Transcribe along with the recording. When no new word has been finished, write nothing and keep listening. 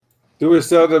Do we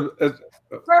start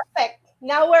Perfect.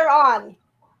 Now we're on.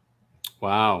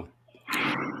 Wow.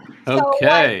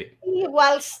 Okay. So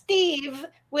while Steve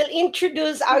will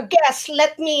introduce our guests,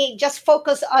 let me just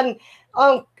focus on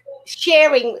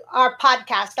sharing our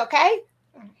podcast, okay?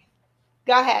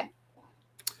 Go ahead.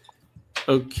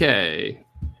 Okay.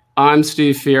 I'm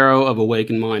Steve Fierro of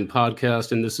Awakened Mind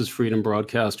Podcast, and this is Freedom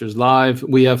Broadcasters Live.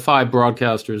 We have 5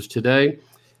 broadcasters today,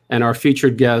 and our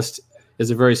featured guest is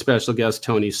a very special guest,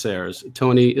 Tony Sayers.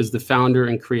 Tony is the founder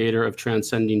and creator of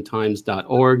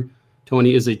TranscendingTimes.org.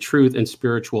 Tony is a truth and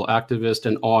spiritual activist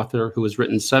and author who has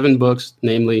written 7 books,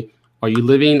 namely, Are You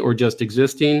Living or Just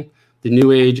Existing? The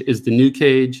New Age is the New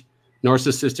Cage,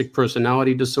 Narcissistic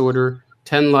Personality Disorder,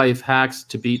 10 Life Hacks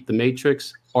to Beat the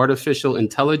Matrix, Artificial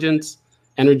Intelligence,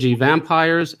 Energy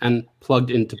Vampires, and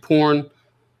Plugged into Porn.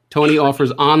 Tony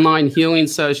offers online healing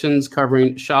sessions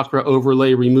covering chakra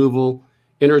overlay removal,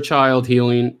 inner child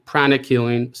healing, pranic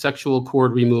healing, sexual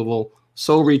cord removal,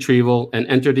 soul retrieval, and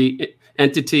entity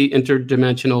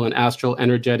interdimensional and astral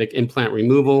energetic implant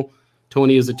removal.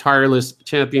 Tony is a tireless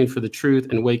champion for the truth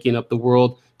and waking up the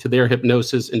world to their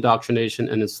hypnosis, indoctrination,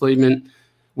 and enslavement.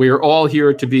 We are all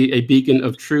here to be a beacon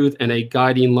of truth and a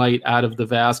guiding light out of the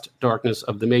vast darkness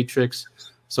of the matrix.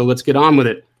 So let's get on with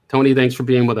it. Tony, thanks for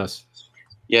being with us.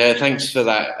 Yeah, thanks for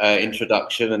that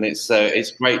introduction, and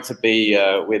it's great to be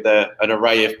with an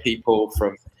array of people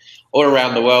from all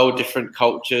around the world, different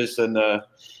cultures, and a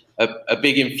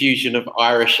big infusion of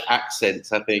Irish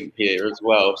accents, I think, here as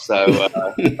well. So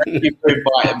thank you for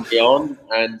inviting me on,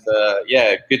 and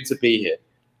yeah, good to be here.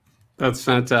 That's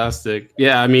fantastic.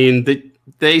 Yeah, I mean,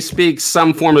 they speak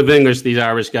some form of English, these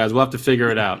Irish guys. We'll have to figure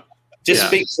it out. Just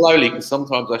speak slowly, because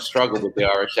sometimes I struggle with the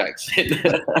Irish accent.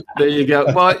 There you go.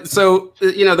 Well, so,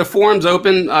 the forum's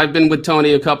open. I've been with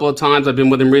Tony a couple of times. I've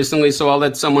been with him recently, so I'll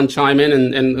let someone chime in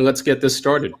and let's get this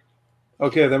started.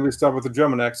 Okay, then we start with the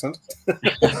German accent.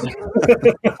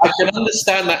 I can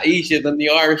understand that easier than the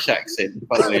Irish accent,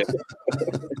 funnily enough.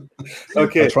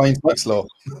 Okay. Trying to slow.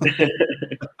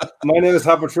 My name is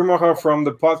Harper Schumacher from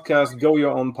the podcast Go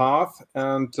Your Own Path,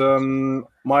 and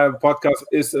my podcast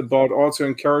is about also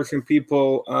encouraging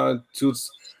people to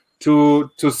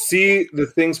see the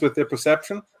things with their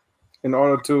perception in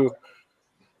order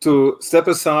to step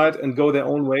aside and go their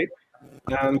own way.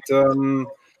 And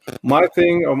my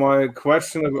thing or my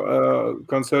question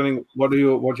concerning what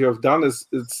you have done is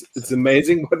it's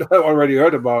amazing what I already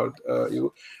heard about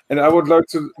you, and I would like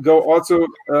to go also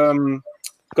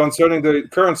concerning the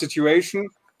current situation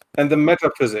and the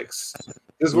metaphysics.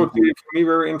 This would be for me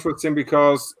very interesting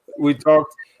because we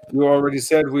talked. You already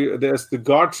said there's the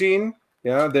God gene.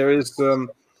 Yeah, there's an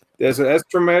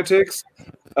astromatics.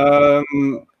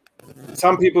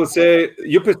 Some people say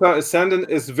Jupiter ascendant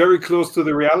is very close to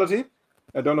the reality.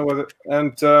 I don't know whether,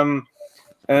 and then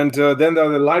there are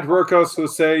the light workers who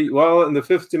say, well, in the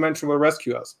 5th dimension will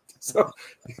rescue us. So,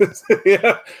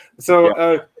 yeah.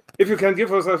 So, if you can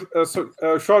give us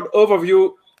a short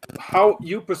overview how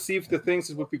you perceive the things,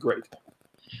 it would be great.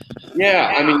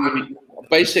 Yeah, I mean,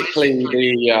 basically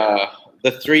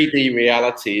the 3D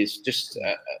reality is just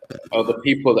are the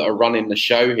people that are running the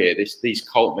show here. These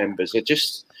cult members are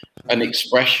just an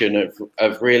expression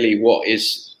of really what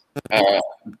is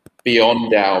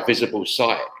beyond our visible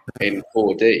sight in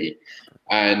 4D,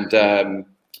 and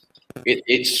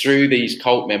it's through these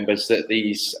cult members that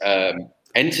these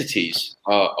entities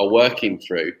are working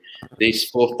through, these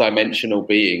 4th dimensional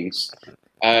beings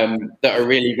that are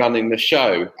really running the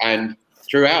show. And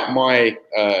throughout my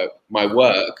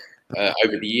work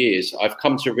over the years, I've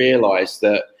come to realize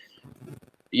that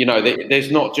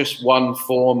there's not just one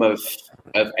form of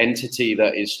entity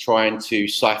that is trying to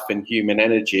siphon human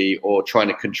energy or trying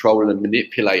to control and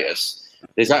manipulate us.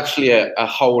 There's actually a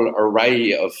whole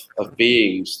array of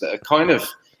beings that are kind of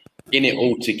in it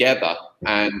all together.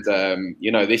 And,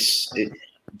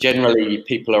 generally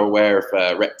people are aware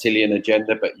of reptilian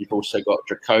agenda, but you've also got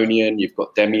draconian, you've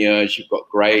got demiurge, you've got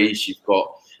greys, you've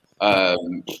got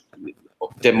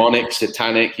demonic,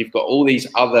 satanic, you've got all these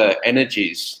other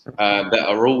energies that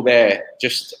are all there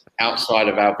just outside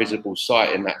of our visible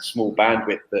sight in that small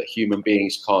bandwidth that human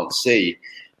beings can't see,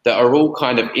 that are all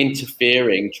kind of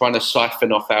interfering, trying to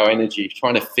siphon off our energy,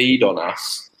 trying to feed on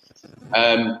us.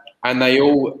 And they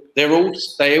all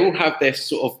have their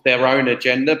sort of their own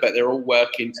agenda, but they're all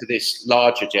working to this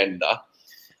large agenda.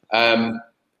 And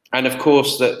of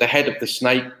course, the head of the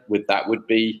snake with that would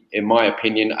be, in my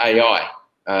opinion, AI.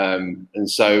 And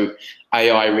so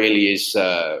AI really is,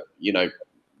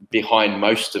 behind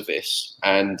most of this.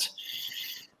 And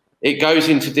it goes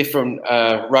into different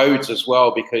roads as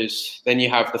well, because then you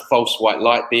have the false white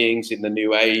light beings in the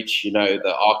New Age, you know,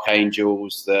 the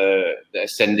archangels, the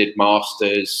ascended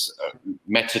masters,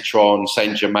 Metatron,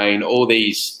 Saint Germain, all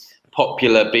these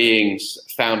popular beings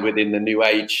found within the New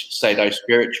Age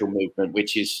pseudo-spiritual movement,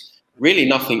 which is really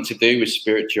nothing to do with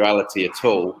spirituality at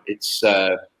all. It's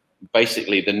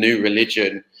basically the new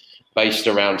religion based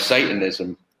around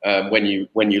Satanism. When you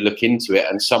look into it,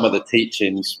 and some of the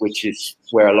teachings, which is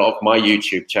where a lot of my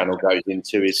YouTube channel goes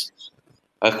into, is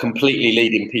completely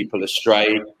leading people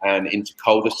astray and into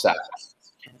cul-de-sacs.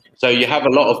 So you have a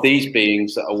lot of these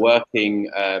beings that are working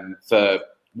for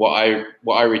what I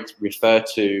refer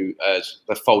to as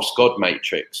the false god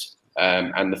matrix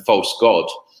and the false god,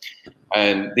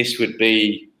 and this would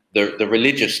be the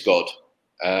religious god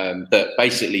that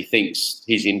basically thinks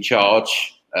he's in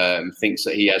charge. Thinks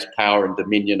that he has power and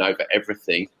dominion over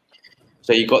everything.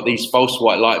 So you've got these false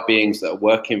white light beings that are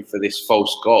working for this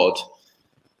false god.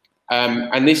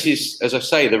 And this is, as I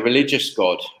say, the religious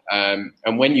god.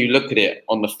 And when you look at it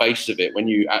on the face of it, when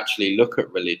you actually look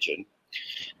at religion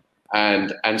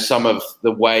and some of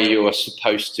the way you are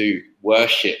supposed to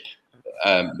worship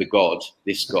the god,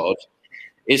 this god,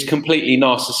 is completely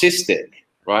narcissistic,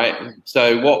 right?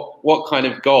 So what kind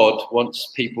of god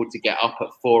wants people to get up at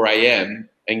 4 a.m.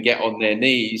 and get on their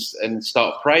knees and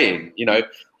start praying? You know,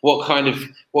 what kind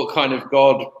of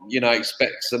God, you know,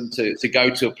 expects them to go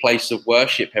to a place of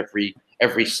worship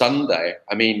every Sunday?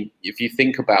 I mean, if you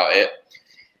think about it,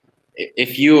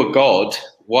 if you are God,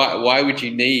 why would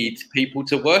you need people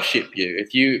to worship you?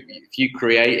 If you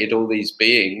created all these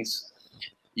beings,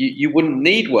 you wouldn't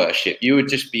need worship. You would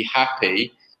just be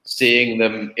happy seeing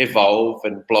them evolve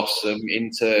and blossom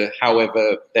into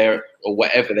whatever their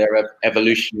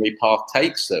evolutionary path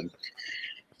takes them.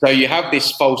 So you have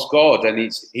this false god, and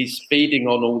he's feeding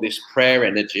on all this prayer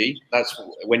energy. That's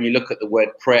when you look at the word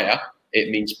prayer, it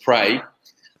means pray.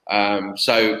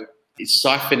 So it's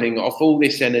siphoning off all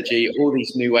this energy, all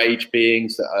these new age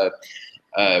beings that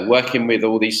are working with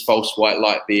all these false white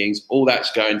light beings. All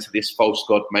that's going to this false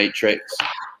god matrix,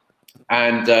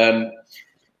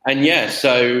 and yeah,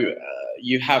 so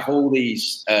you have all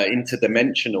these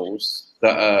interdimensionals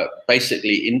that are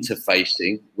basically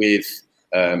interfacing with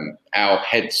our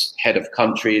head of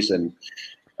countries and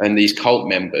these cult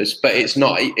members. But it's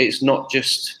not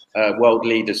just world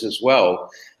leaders as well.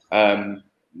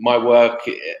 My work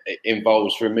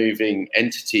involves removing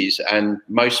entities, and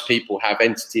most people have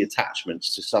entity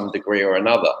attachments to some degree or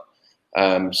another.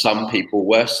 Some people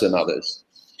worse than others,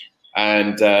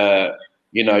 and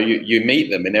you know, you meet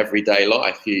them in everyday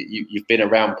life. You've been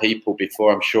around people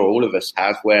before, I'm sure all of us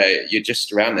have, where you're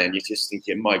just around there and you're just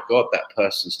thinking, my God, that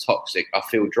person's toxic. I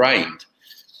feel drained.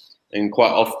 And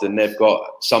quite often they've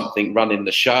got something running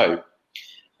the show.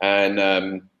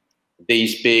 And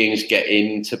these beings get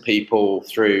into people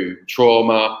through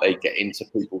trauma. They get into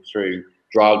people through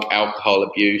drug, alcohol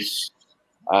abuse.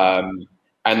 And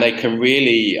they can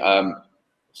really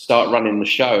start running the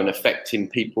show and affecting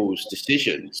people's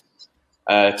decisions.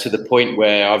 To the point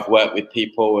where I've worked with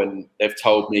people and they've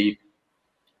told me,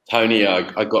 Tony,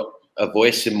 I got a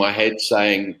voice in my head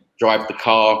saying, drive the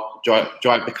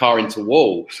car into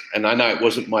walls. And I know it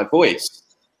wasn't my voice.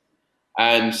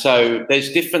 And so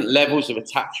there's different levels of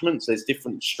attachments. There's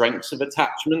different strengths of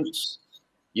attachments.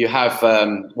 You have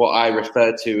what I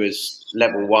refer to as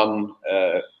level 1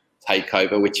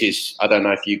 takeover, which is, I don't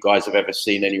know if you guys have ever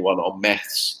seen anyone on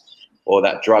meths or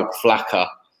that drug Flacker.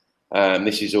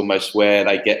 This is almost where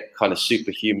they get kind of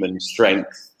superhuman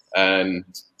strength and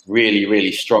really,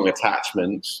 really strong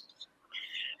attachments.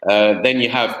 Then you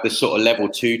have the sort of level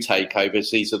 2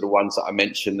 takeovers. These are the ones that I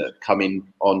mentioned that come in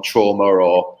on trauma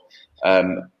or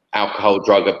alcohol,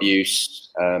 drug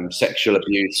abuse, sexual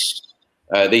abuse.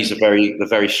 These are the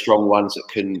very strong ones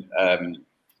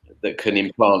that can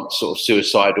implant sort of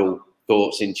suicidal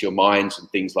thoughts into your minds and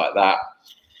things like that.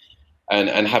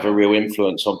 And have a real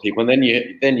influence on people. And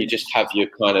then you just have your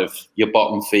kind of your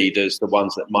bottom feeders, the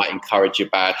ones that might encourage your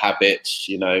bad habits,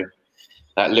 you know,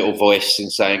 that little voice in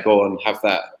saying, go on, have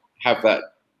that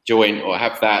joint or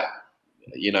have that,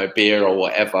 you know, beer or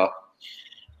whatever.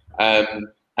 And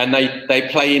they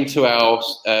play into our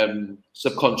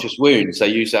subconscious wounds. They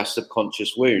use our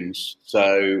subconscious wounds.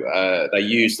 So they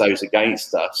use those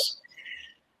against us.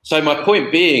 So my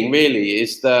point being really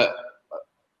is that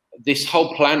this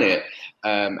whole planet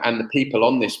and the people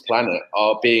on this planet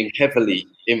are being heavily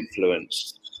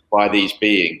influenced by these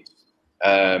beings.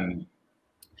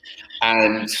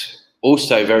 And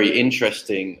also very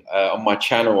interesting, on my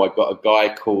channel, I've got a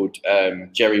guy called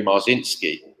Jerry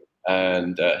Marzinski,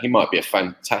 and he might be a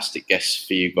fantastic guest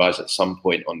for you guys at some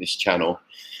point on this channel.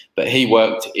 but he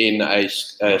worked in a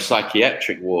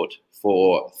psychiatric ward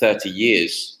for 30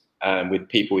 years with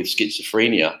people with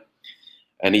schizophrenia.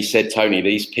 And he said, Tony,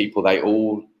 these people, they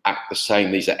all act the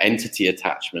same. These are entity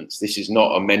attachments. This is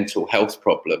not a mental health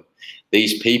problem.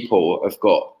 These people have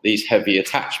got these heavy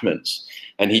attachments.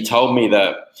 And he told me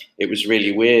that it was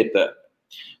really weird that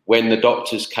when the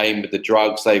doctors came with the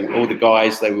drugs, all the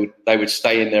guys, they would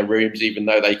stay in their rooms even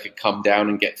though they could come down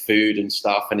and get food and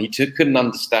stuff. And he couldn't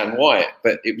understand why,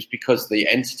 but it was because the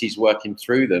entities working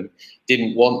through them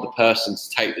didn't want the person to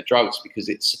take the drugs because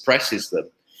it suppresses them.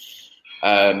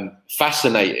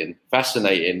 Fascinating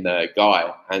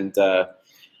guy. And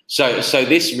so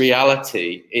this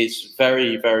reality is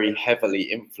very, very heavily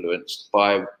influenced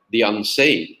by the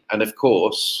unseen. And of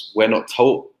course, we're not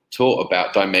taught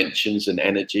about dimensions and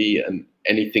energy and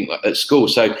anything like at school.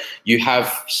 So you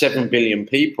have 7 billion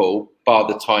people, bar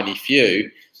the tiny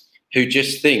few, who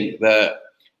just think that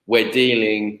we're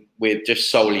dealing with just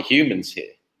solely humans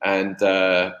here. And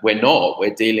we're not.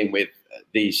 We're dealing with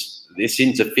this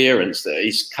interference that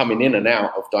is coming in and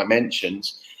out of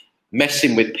dimensions,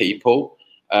 messing with people,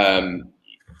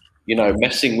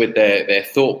 messing with their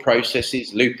thought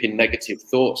processes, looping negative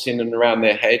thoughts in and around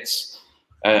their heads.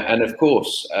 And of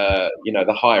course,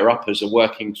 the higher uppers are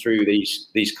working through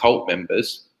these cult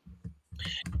members.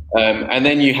 And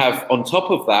then you have, on top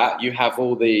of that, you have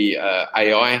all the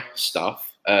AI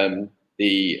stuff,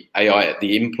 the AI,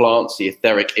 the implants, the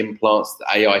etheric implants, the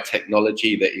AI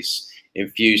technology that is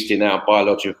infused in our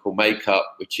biological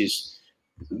makeup, which is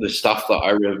the stuff that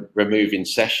I remove in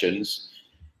sessions.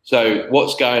 So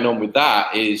what's going on with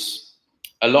that is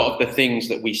a lot of the things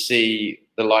that we see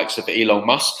the likes of Elon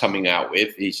Musk coming out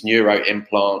with, these neuro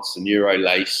implants, the neuro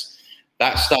lace,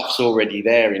 that stuff's already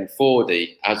there in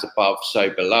 4D, as above, so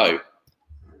below.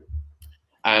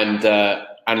 And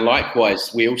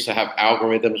likewise, we also have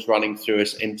algorithms running through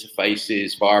us,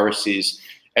 interfaces, viruses,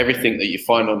 everything that you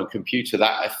find on a computer.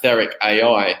 That etheric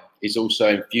AI is also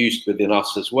infused within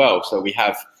us as well. So we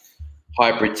have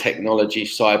hybrid technology,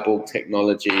 cyborg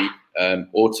technology,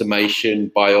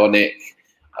 automation, bionic,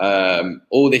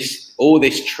 all this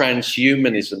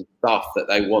transhumanism stuff that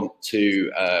they want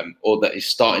to, or that is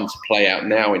starting to play out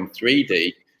now in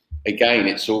 3D. Again,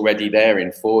 it's already there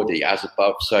in 4D, as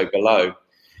above, so below.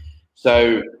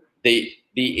 So the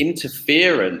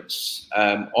interference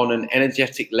on an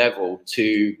energetic level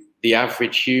to the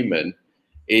average human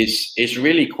is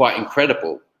really quite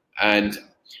incredible. And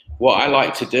what I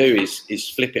like to do is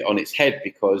flip it on its head,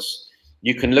 because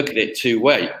you can look at it two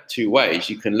ways.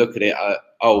 You can look at it,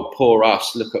 oh, poor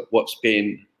us, look at what's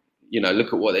been,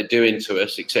 look at what they're doing to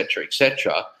us, etc.,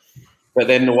 etc. But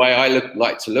then the way I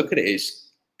like to look at it is,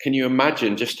 can you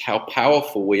imagine just how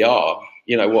powerful we are?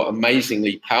 What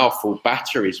amazingly powerful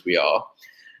batteries we are,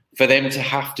 for them to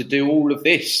have to do all of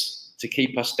this to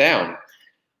keep us down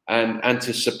and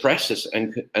to suppress us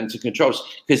and to control us.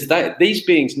 Because these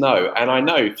beings know, and I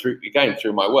know through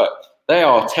my work, they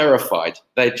are terrified.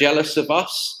 They're jealous of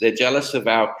us. They're jealous of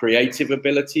our creative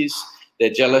abilities. They're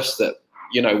jealous that,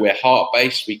 we're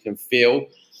heart-based, we can feel.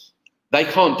 They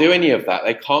can't do any of that.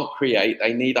 They can't create.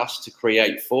 They need us to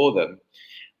create for them.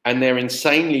 And they're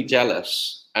insanely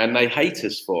jealous, and they hate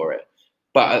us for it.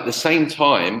 But at the same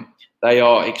time, they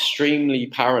are extremely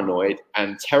paranoid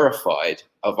and terrified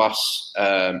of us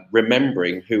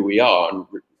remembering who we are and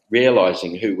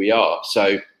realizing who we are.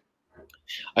 So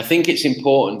I think it's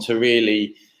important to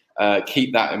really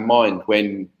keep that in mind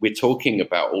when we're talking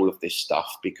about all of this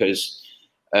stuff, because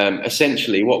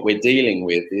essentially what we're dealing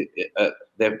with,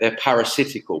 they're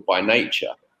parasitical by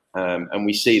nature. And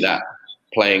we see that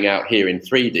playing out here in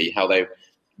 3D, how they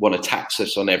want to tax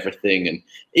us on everything. And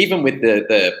even with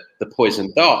the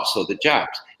poison darts or the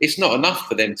jabs, it's not enough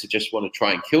for them to just want to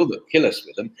try and kill us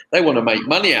with them. They want to make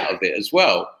money out of it as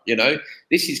well.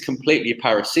 This is completely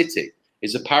parasitic.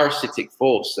 It's a parasitic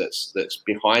force that's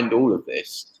behind all of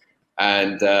this.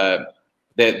 And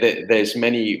there's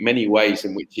many ways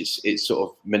in which it's sort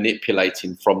of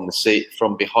manipulating from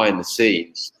behind the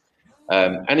scenes.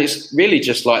 And it's really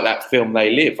just like that film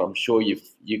They Live. I'm sure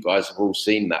you guys have all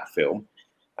seen that film.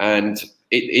 And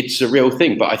it's a real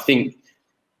thing. But I think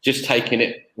just taking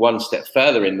it one step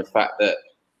further in the fact that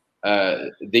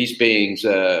these beings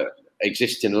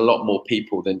exist in a lot more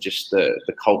people than just the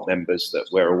cult members that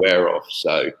we're aware of.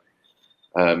 So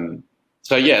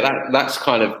yeah, that's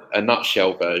kind of a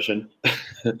nutshell version.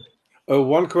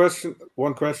 One question.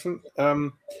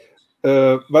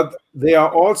 But they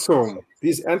are also,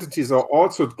 these entities are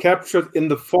also captured in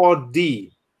the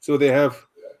 4D. So they have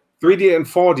 3D and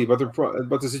 4D,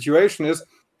 but the situation is,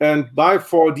 and by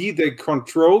 4D they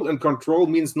control, and control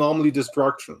means normally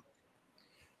destruction.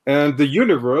 and the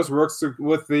universe works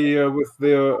with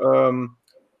the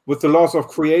laws of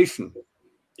creation.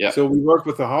 Yeah. So we work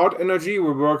with the heart energy,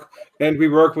 we work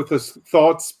with the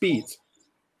thought speed.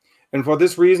 And for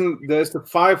this reason, there's the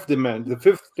fifth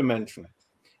dimension.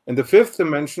 And the fifth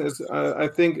dimension is, I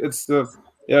think it's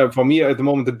for me at the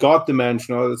moment, the God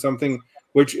dimension, or something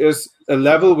which is a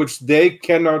level which they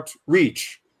cannot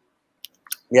reach.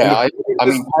 Yeah,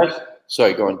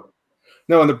 sorry, go on.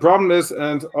 No, and the problem is,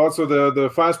 and also the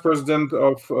vice president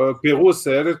of Peru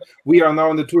said it, we are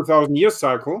now in the 2,000-year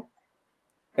cycle.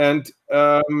 And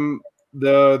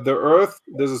the Earth,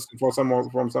 this is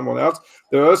from someone else,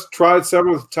 the Earth tried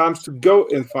several times to go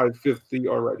in 550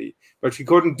 already, but she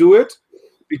couldn't do it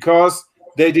because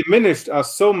they diminished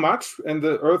us so much, and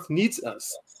the Earth needs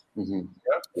us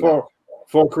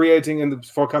for creating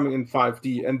for coming in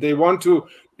 5D, and they want to,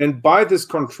 and by this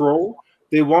control,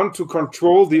 they want to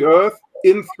control the Earth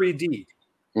in 3D.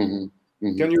 Can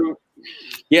you?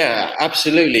 Yeah,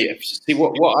 absolutely. See,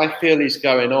 what I feel is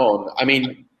going on. I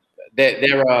mean,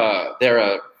 there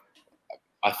are,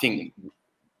 I think,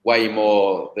 way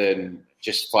more than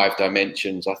just 5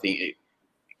 dimensions. I think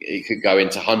it could go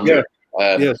into hundreds.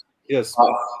 Yeah. Yes.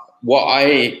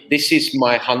 This is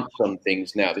my hunch on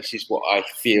things now. This is what I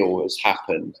feel has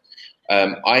happened.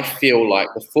 I feel like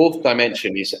the 4th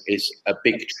dimension is a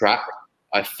big trap.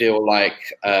 I feel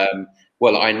like,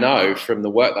 I know from the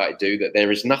work that I do that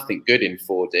there is nothing good in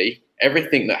 4D.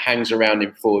 Everything that hangs around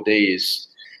in 4D is,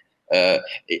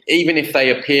 even if they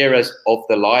appear as of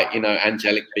the light,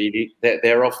 angelic being,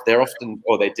 they're often,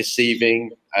 or they're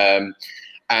deceiving.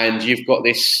 And you've got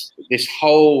this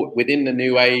whole, within the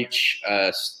New Age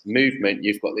movement,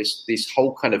 you've got this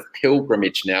whole kind of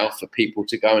pilgrimage now for people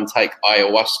to go and take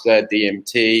ayahuasca,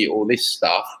 DMT, all this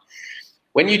stuff.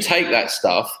 When you take that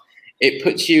stuff, it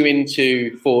puts you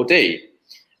into 4D,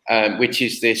 which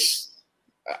is this.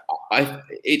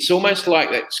 It's almost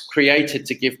like it's created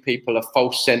to give people a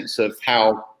false sense of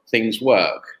how things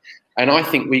work. And I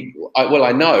think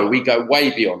I know we go way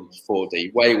beyond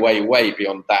 4D, way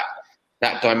beyond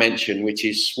that dimension, which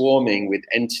is swarming with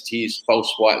entities,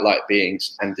 false white light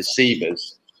beings, and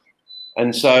deceivers.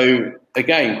 And so,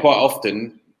 again, quite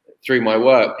often through my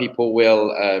work, people will,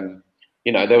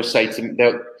 they'll say to me,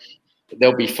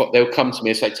 they'll come to me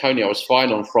and say, Tony, I was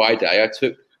fine on Friday. I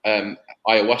took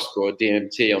ayahuasca or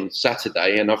DMT on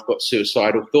Saturday, and I've got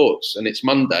suicidal thoughts, and it's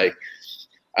Monday.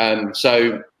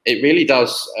 So it really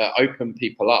does open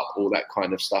people up, all that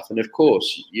kind of stuff. And of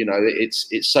course,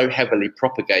 it's so heavily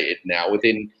propagated now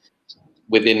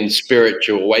within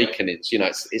spiritual awakenings.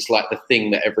 It's like the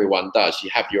thing that everyone does. You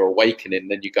have your awakening,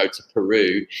 then you go to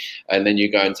Peru, and then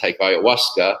you go and take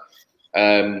ayahuasca.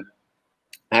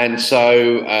 And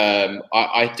so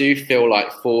I do feel like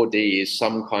 4D is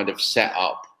some kind of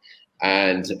setup.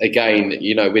 And again,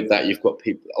 with that, you've got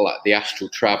people like the astral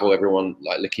travel, everyone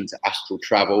like looking to astral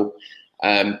travel.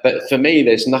 But for me,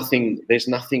 there's nothing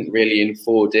really in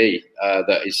 4D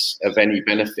that is of any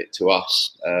benefit to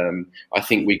us. I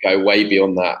think we go way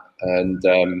beyond that. And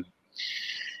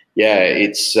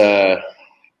it's, I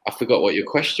forgot what your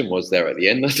question was there at the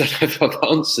end. I don't know if I've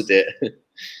answered it.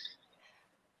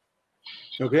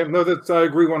 Okay, no, I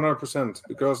agree 100%,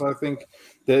 because I think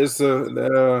there is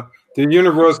the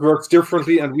universe works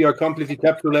differently, and we are completely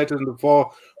capsulated in the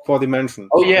four dimensions.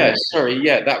 Oh yeah, sorry,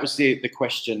 yeah, that was the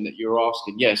question that you were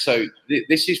asking. Yeah, so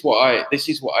this is what I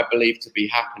believe to be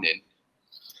happening.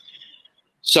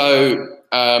 So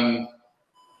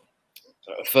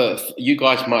for you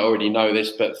guys might already know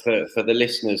this, but for the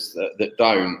listeners that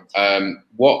don't,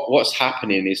 what's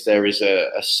happening is there is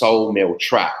a soul mill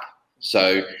trap.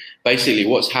 So basically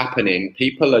what's happening,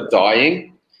 people are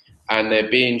dying and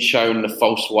they're being shown the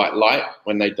false white light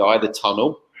when they die, the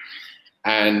tunnel,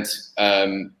 and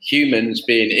humans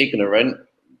being ignorant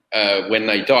when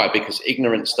they die, because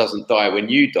ignorance doesn't die when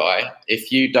you die.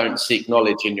 If you don't seek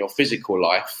knowledge in your physical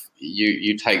life,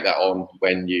 you take that on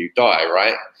when you die,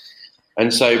 right?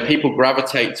 And so people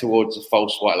gravitate towards a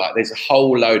false white light. There's a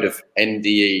whole load of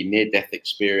NDE, near-death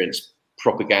experience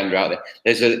propaganda out there.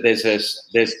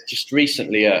 There's just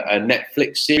recently a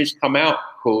Netflix series come out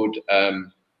called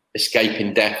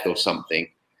Escaping Death or something.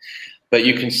 But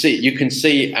you can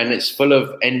see, and it's full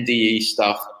of NDE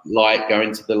stuff, light,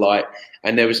 going to the light.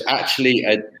 And there was actually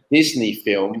a Disney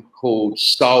film called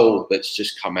Soul that's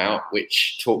just come out,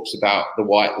 which talks about the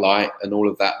white light and all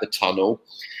of that, the tunnel.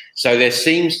 So there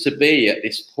seems to be at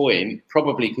this point,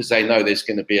 probably because they know there's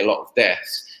going to be a lot of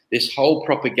deaths, this whole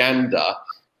propaganda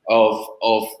of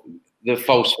the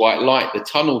false white light, the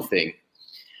tunnel thing.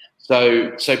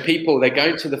 So people, they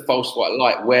go to the false white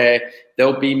light where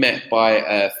they'll be met by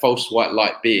a false white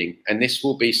light being. And this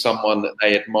will be someone that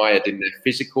they admired in their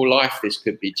physical life. This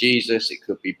could be Jesus, it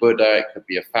could be Buddha, it could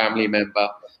be a family member.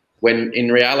 When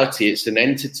in reality, it's an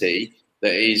entity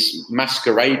that is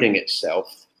masquerading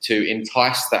itself to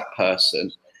entice that person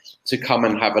to come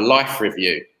and have a life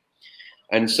review.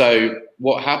 And so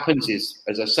what happens is,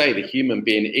 as I say, the human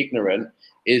being ignorant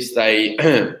is they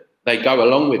they go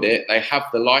along with it. They have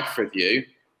the life review,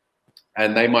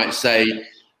 and they might say,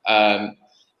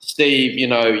 Steve, you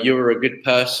know, you were a good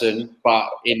person, but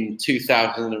in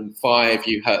 2005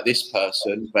 you hurt this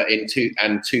person, but in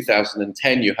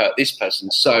 2010 you hurt this person.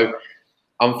 So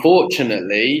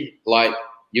unfortunately, like,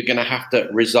 you're going to have to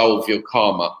resolve your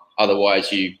karma.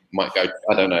 Otherwise you might go,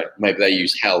 I don't know, maybe they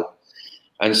use hell.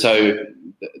 And so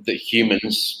the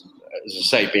humans, as I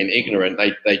say, being ignorant,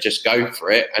 they just go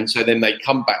for it. And so then they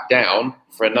come back down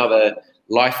for another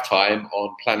lifetime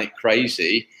on planet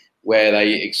Crazy, where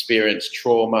they experience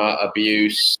trauma,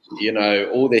 abuse, you know,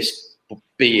 all this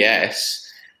BS.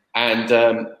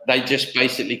 And they just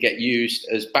basically get used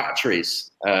as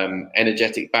batteries,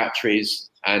 energetic batteries.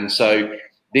 And so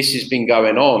this has been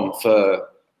going on for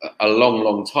a long,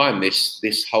 long time,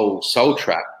 this whole soul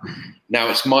trap. Now,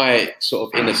 it's my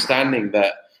sort of understanding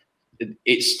that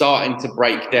it's starting to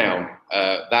break down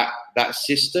that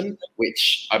system,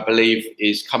 which I believe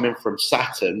is coming from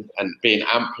Saturn and being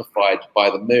amplified by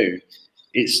the moon.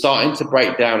 It's starting to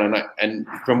break down, and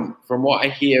from what I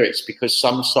hear, it's because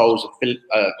some souls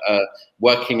are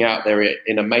working out there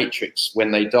in a matrix.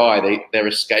 When they die, they're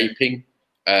escaping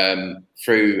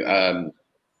through.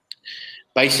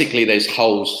 Basically, there's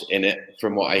holes in it,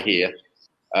 from what I hear.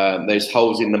 There's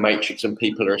holes in the matrix, and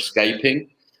people are escaping.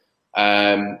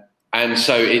 And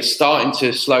so it's starting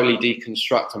to slowly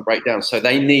deconstruct and break down. So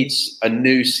they need a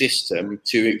new system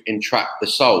to entrap the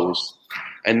souls.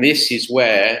 And this is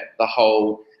where the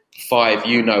whole 5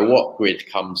 you-know-what grid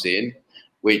comes in,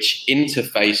 which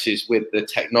interfaces with the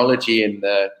technology in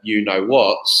the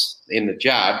you-know-whats, in the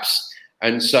jabs.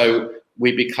 And so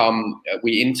we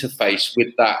interface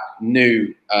with that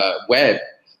new web,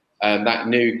 and that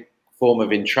new form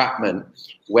of entrapment,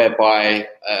 whereby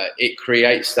it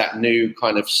creates that new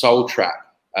kind of soul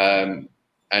trap. And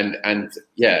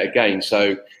yeah, again,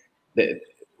 so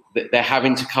they're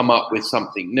having to come up with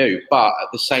something new. But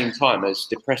at the same time, as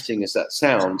depressing as that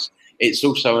sounds, it's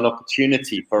also an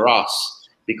opportunity for us,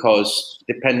 because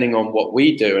depending on what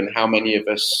we do and how many of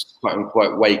us, quote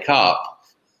unquote, wake up,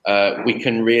 we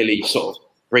can really sort of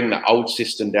bring that old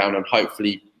system down, and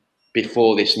hopefully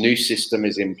before this new system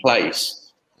is in place.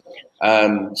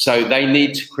 So they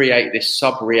need to create this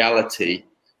sub-reality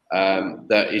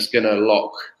that is going to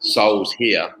lock souls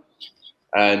here.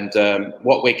 And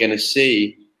what we're going to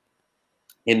see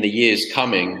in the years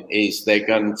coming is they're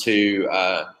going to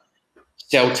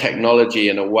sell technology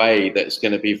in a way that's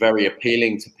going to be very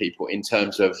appealing to people, in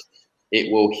terms of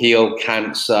it will heal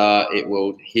cancer, it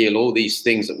will heal all these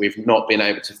things that we've not been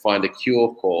able to find a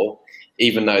cure for,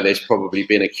 even though there's probably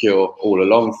been a cure all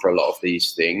along for a lot of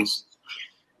these things.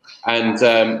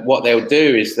 And what they'll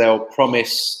do is they'll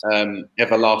promise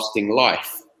everlasting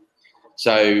life.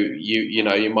 So you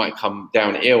know, you might come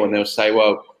down ill, and they'll say,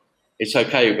 well, it's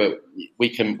okay, but we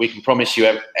can promise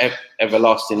you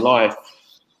everlasting life,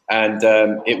 and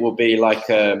it will be like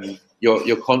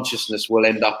your consciousness will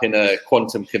end up in a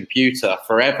quantum computer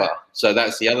forever. So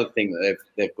that's the other thing that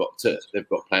they've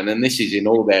got planned, and this is in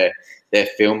all their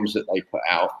films that they put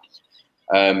out.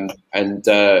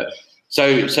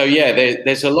 So yeah,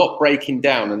 there's a lot breaking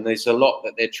down, and there's a lot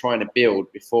that they're trying to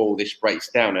build before all this breaks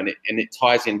down, and it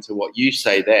ties into what you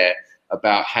say there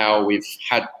about how we've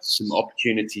had some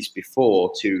opportunities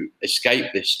before to escape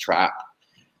this trap.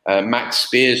 Max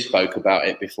Spears spoke about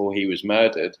it before he was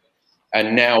murdered,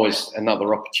 and now is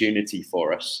another opportunity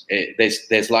for us.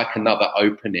 There's like another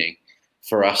opening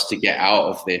for us to get out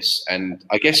of this, and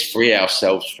I guess free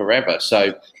ourselves forever.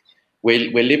 So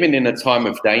we're living in a time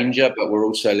of danger, but we're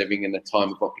also living in a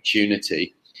time of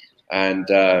opportunity. And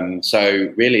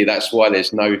so really that's why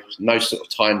there's no sort of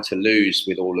time to lose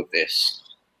with all of this.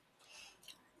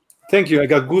 Thank you. I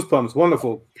got goosebumps.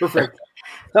 Wonderful. Perfect.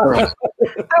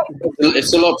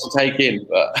 It's a lot to take in,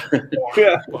 but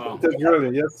yeah, Wow. that's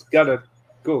really, yes, got it.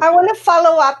 Cool. I want to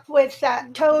follow up with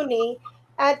Tony.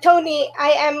 Tony, I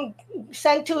am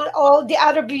sent to all the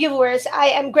other viewers. I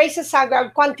am Grace Sagra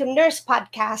of Quantum Nurse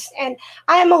Podcast, and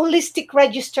I am a holistic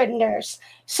registered nurse.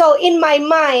 So in my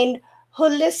mind,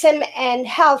 holism and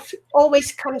health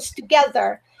always comes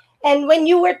together. And when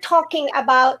you were talking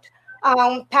about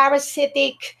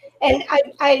parasitic And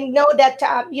I know that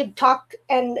you've talked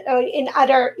and in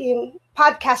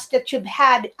podcasts that you've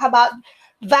had about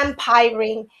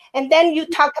vampiring, and then you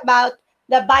talk about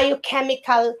the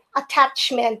biochemical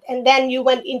attachment, and then you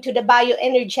went into the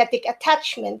bioenergetic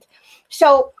attachment.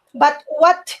 So, but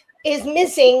what is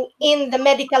missing in the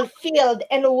medical field,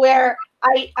 and where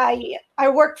I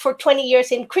worked for 20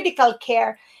 years in critical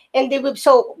care, and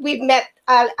we've met.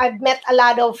 I've met a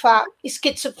lot of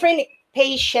schizophrenic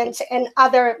patients and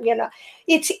other.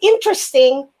 It's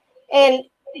interesting. And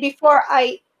before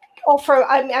I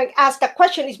ask the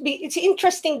question, it's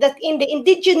interesting that in the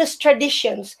indigenous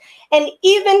traditions, and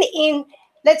even in,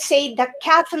 let's say, the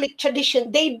Catholic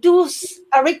tradition, they do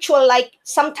a ritual like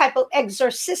some type of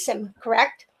exorcism,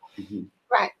 correct? Mm-hmm.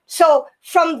 Right. So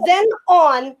from then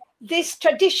on, these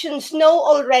traditions know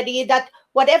already that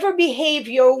whatever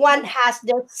behavior one has,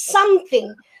 there's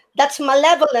something that's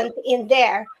malevolent in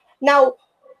there. Now,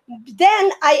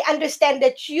 then I understand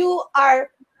that you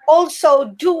are also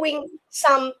doing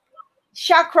some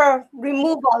chakra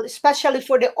removal, especially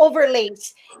for the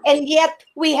overlays. And yet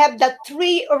we have the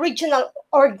 3 original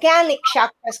organic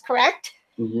chakras, correct?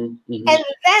 Mm-hmm. Mm-hmm. And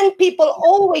then people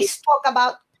always talk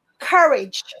about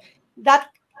courage, that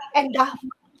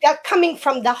coming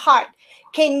from the heart.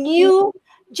 Can you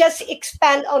just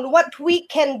expand on what we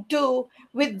can do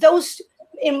with those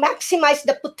and maximize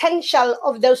the potential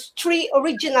of those 3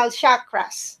 original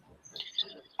chakras?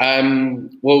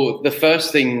 Well, the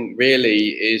first thing really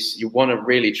is you want to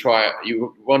remove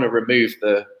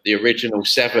the original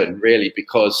 7, really,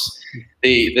 because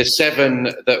the 7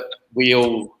 that we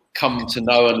all come to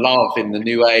know and love in the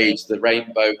new age, the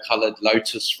rainbow colored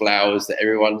lotus flowers that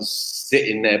everyone's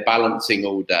sitting there balancing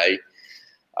all day,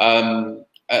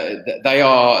 they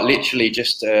are literally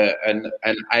just an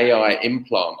AI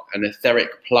implant, an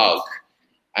etheric plug.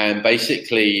 And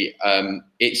basically,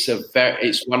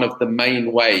 it's one of the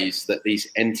main ways that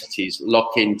these entities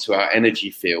lock into our energy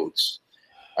fields.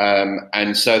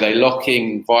 And so they lock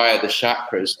in via the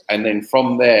chakras, and then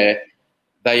from there,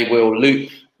 they will loop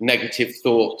negative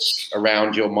thoughts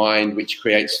around your mind, which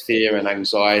creates fear and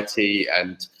anxiety,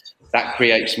 and that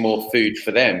creates more food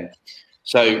for them.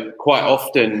 So quite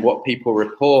often what people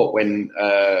report when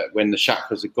the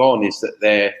chakras are gone is that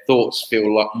their thoughts feel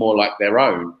more like their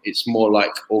own. It's more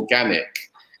like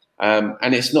organic.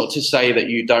 And it's not to say that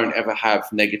you don't ever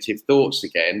have negative thoughts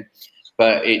again,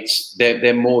 but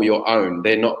they're more your own.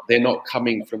 They're not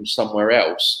coming from somewhere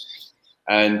else.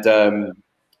 And so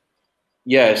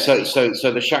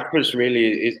the chakras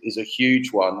really is a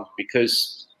huge one,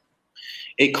 because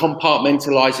it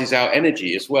compartmentalizes our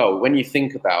energy as well. When you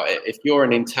think about it, if you're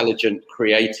an intelligent,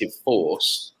 creative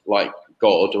force like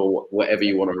God or whatever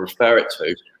you want to refer it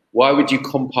to, why would you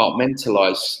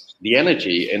compartmentalize the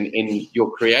energy in your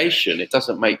creation? It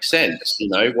doesn't make sense.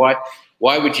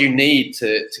 Why would you need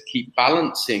to keep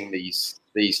balancing these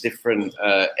different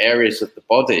areas of the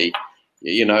body?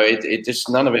 It just,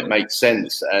 none of it makes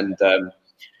sense. And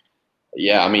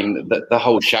I mean, the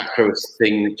whole chakras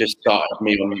thing just started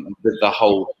me on the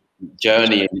whole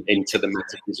journey into the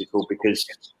metaphysical, because,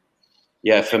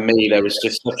 for me, there was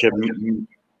just such a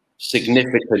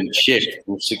significant shift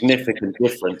and significant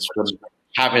difference from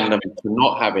having them to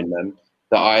not having them,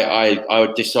 that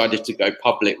I decided to go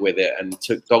public with it, and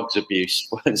took dog's abuse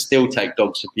and still take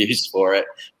dog's abuse for it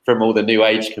from all the new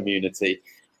age community.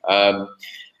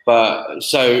 But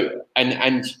so,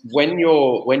 and when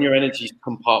your energy is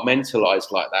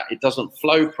compartmentalized like that, it doesn't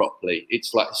flow properly.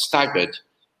 It's like staggered.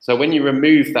 So when you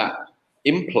remove that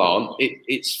implant,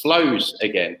 it flows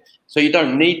again. So you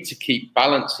don't need to keep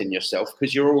balancing yourself,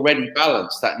 because you're already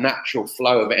balanced. That natural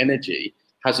flow of energy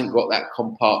hasn't got that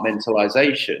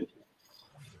compartmentalization.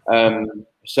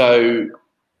 So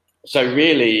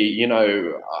really,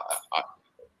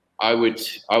 I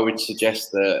would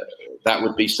suggest that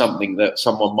would be something that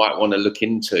someone might want to look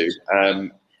into.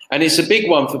 And it's a big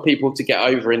one for people to get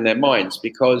over in their minds,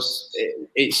 because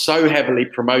it's so heavily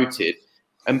promoted.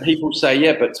 And people say,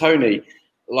 yeah, but Tony,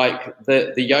 like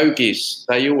the yogis,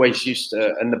 they always used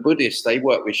to, and the Buddhists, they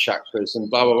work with chakras and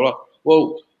blah, blah, blah.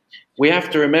 Well, we have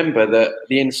to remember that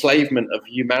the enslavement of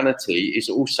humanity is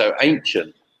also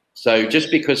ancient. So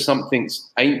just because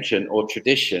something's ancient or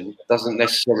tradition doesn't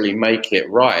necessarily make it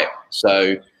right.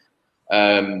 So,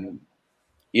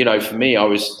 for me,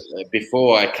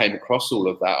 before I came across all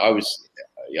of that, I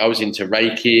was into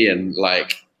Reiki, and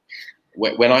like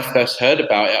when I first heard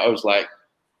about it, I was like,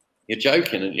 you're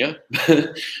joking, aren't you?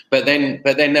 but then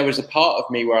there was a part of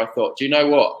me where I thought, do you know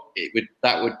what?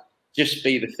 That would just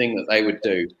be the thing that they would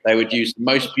do. They would use the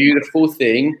most beautiful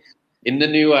thing in the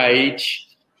new age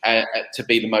to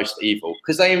be the most evil,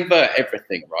 because they invert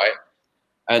everything, right?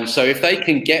 And so if they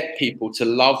can get people to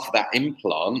love that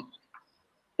implant,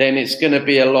 then it's going to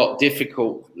be a lot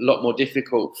more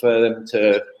difficult for them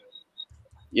to,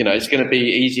 it's going to be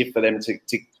easier for them to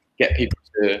get people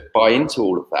to buy into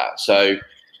all of that. So,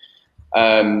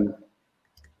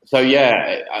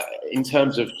 in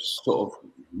terms of sort of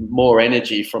more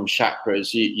energy from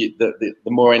chakras, the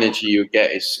more energy you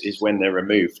get is when they're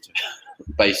removed,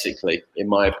 basically, in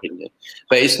my opinion.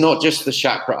 But it's not just the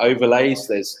chakra overlays.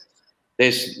 There's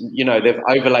they've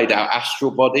overlaid our astral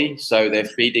body, so they're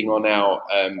feeding on our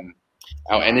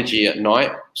energy at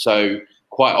night. So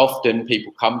quite often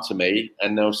people come to me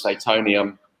and they'll say, Tony,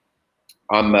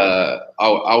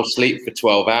 I'll sleep for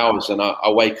 12 hours and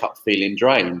I'll wake up feeling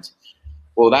drained.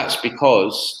 Well, that's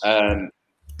because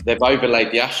they've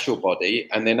overlaid the astral body,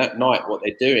 and then at night what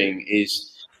they're doing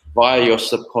is via your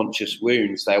subconscious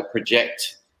wounds, they'll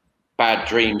project bad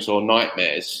dreams or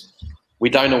nightmares. We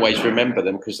don't always remember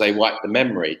them because they wipe the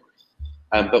memory,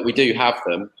 but we do have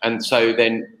them. And so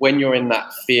then when you're in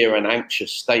that fear and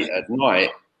anxious state at night,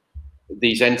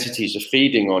 these entities are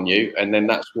feeding on you, and then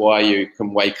that's why you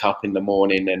can wake up in the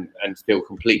morning and feel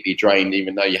completely drained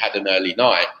even though you had an early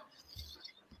night.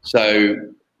 So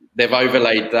they've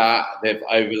overlaid that. They've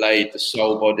overlaid the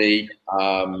soul body.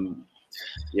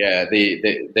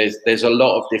 There's a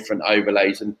lot of different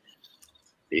overlays, and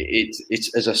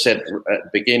it's as I said at the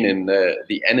beginning,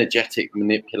 the energetic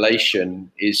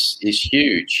manipulation is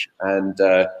huge, and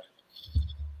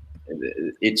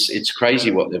it's crazy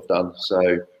what they've done.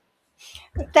 So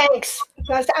thanks,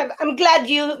 because I'm glad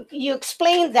you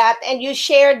explained that and you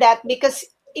shared that, because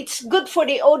it's good for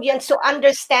the audience to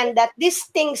understand that these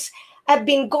things have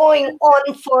been going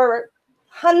on for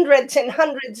hundreds and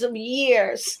hundreds of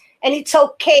years, and it's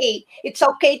okay. It's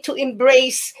okay to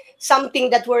embrace something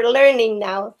that we're learning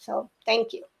now. So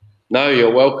thank you. No,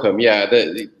 you're welcome. Yeah,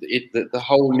 the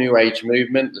whole New Age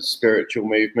movement, the spiritual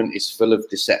movement, is full of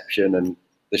deception, and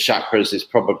the chakras is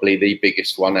probably the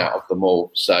biggest one out of them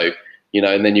all. So,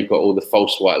 and then you've got all the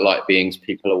false white light beings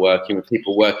people working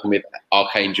with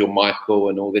Archangel Michael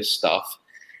and all this stuff.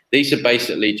 These are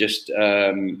basically just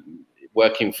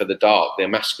working for the dark. They're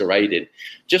masquerading.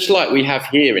 Just like we have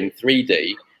here in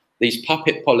 3D, these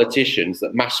puppet politicians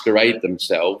that masquerade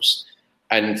themselves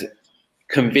and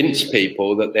convince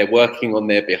people that they're working on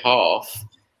their behalf.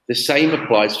 The same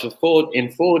applies for in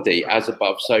 4D, as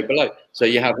above, so below. So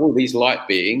you have all these light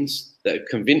beings that are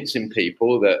convincing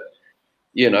people that,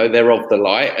 they're of the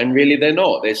light, and really they're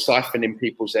not. They're siphoning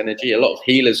people's energy. A lot of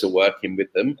healers are working with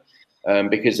them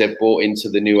because they've bought into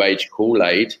the New Age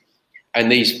Kool-Aid. And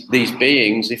these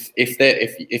beings,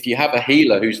 if you have a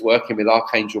healer who's working with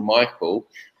Archangel Michael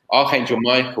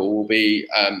will be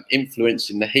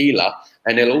influencing the healer,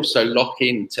 and he'll also lock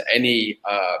into any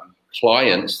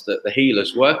clients that the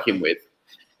healer's working with.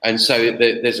 And so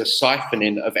there's a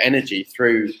siphoning of energy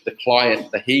through the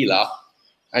client, the healer.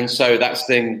 And so that's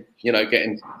then,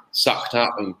 getting sucked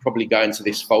up and probably going to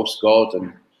this false god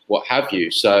and what have you.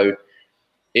 So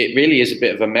it really is a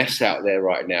bit of a mess out there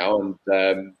right now. And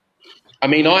to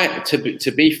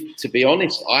be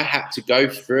honest, I had to go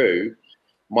through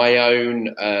my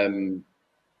own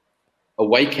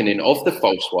awakening of the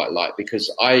false white light, because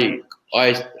I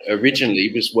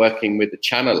originally was working with a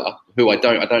channeler who I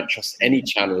don't trust any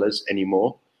channelers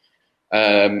anymore.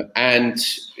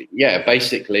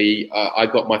 Basically I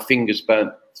got my fingers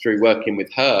burnt through working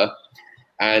with her,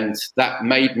 and that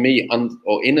made me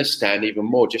understand even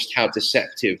more just how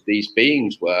deceptive these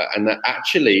beings were, and that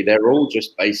actually they're all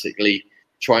just basically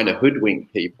trying to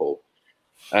hoodwink people.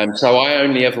 So I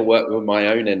only ever work with my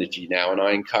own energy now, and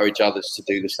I encourage others to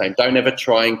do the same. Don't ever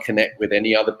try and connect with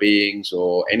any other beings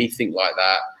or anything like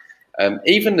that.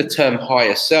 Even the term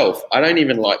higher self, I don't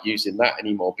even like using that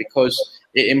anymore, because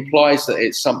it implies that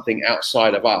it's something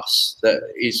outside of us that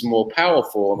is more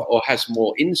powerful or has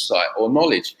more insight or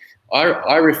knowledge.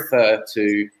 I refer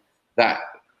to that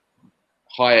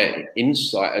higher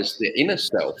insight as the inner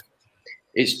self.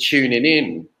 It's tuning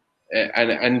in.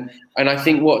 And I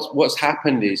think what's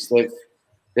happened is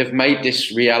they've made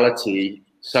this reality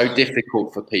so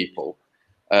difficult for people.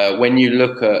 When you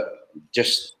look at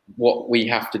just what we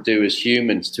have to do as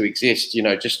humans to exist,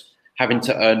 just having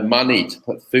to earn money to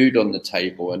put food on the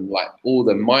table, and like all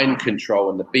the mind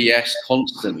control and the BS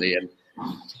constantly. And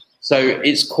so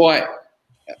it's quite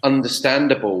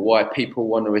understandable why people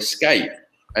want to escape.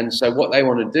 And so what they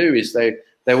want to do is they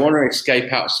want to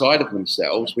escape outside of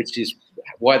themselves, which is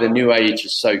why the New Age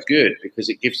is so good, because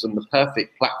it gives them the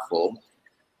perfect platform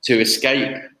to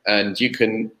escape. And you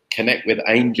can connect with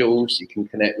angels, you can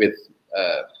connect with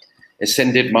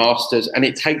ascended masters, and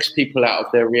it takes people out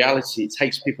of their reality. It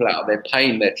takes people out of their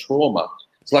pain, their trauma.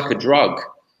 It's like a drug.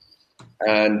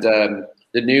 And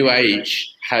the New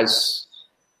Age has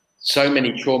so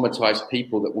many traumatized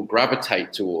people that will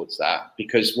gravitate towards that,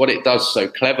 because what it does so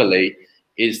cleverly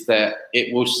is that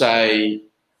it will say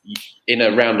in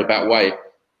a roundabout way,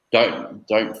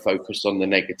 don't focus on the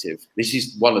negative. This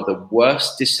is one of the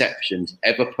worst deceptions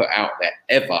ever put out there,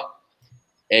 ever.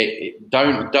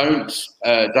 Don't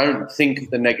think of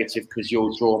the negative, because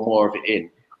you'll draw more of it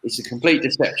in. It's a complete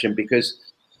deception, because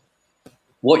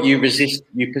what you resist,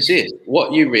 you persist.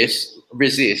 What you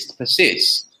resist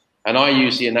persists. And I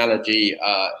use the analogy,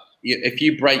 if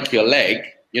you break your leg,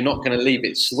 you're not going to leave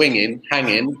it swinging,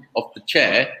 hanging off the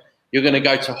chair. You're going to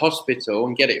go to hospital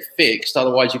and get it fixed.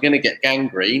 Otherwise, you're going to get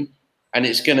gangrene, and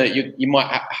it's going to, you might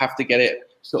have to get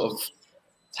it sort of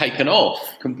taken off.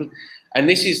 And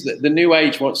this is the New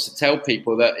Age wants to tell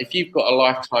people that if you've got a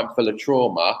lifetime full of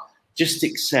trauma, just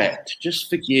accept, just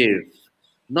forgive.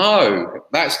 No,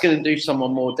 that's going to do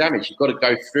someone more damage. You've got to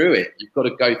go through it. You've got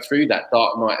to go through that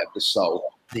dark night of the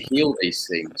soul to heal these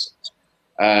things.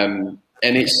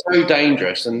 And it's so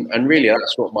dangerous. And really,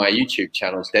 that's what my YouTube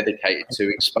channel is dedicated to,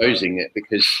 exposing it,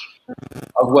 because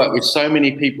I've worked with so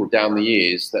many people down the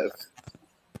years that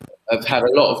have had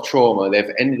a lot of trauma.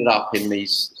 They've ended up in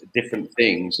these different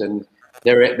things, and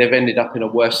they've ended up in a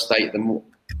worse state than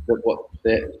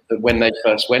when they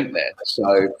first went there.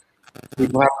 So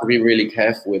people have to be really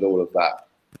careful with all of that.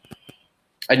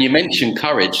 And you mentioned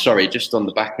courage. Sorry, just on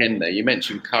the back end there, you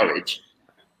mentioned courage.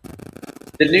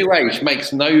 The New Age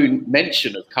makes no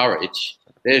mention of courage.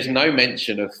 There's no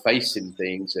mention of facing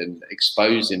things and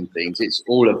exposing things. It's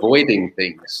all avoiding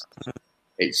things.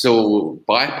 It's all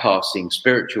bypassing,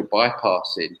 spiritual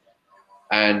bypassing.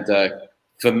 And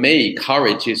for me,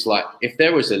 courage is like, if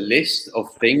there was a list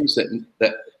of things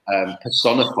that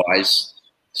personifies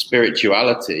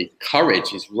spirituality,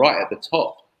 courage is right at the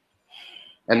top.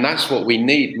 And that's what we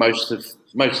need most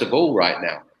of all right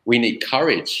now. We need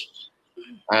courage.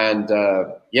 And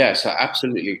yes, I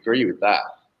absolutely agree with that.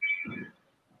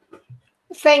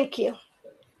 Thank you.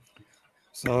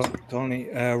 So, Tony,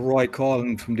 Roy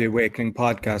Collin from the Awakening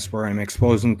podcast, where I'm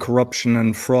exposing corruption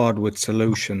and fraud with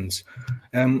solutions.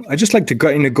 I'd just like to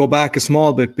go back a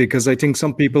small bit, because I think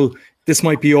some people, this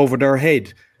might be over their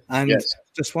head. And Yes.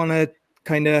 just want to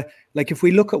kind of, like, if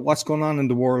we look at what's going on in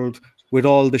the world with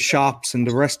all the shops and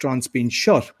the restaurants being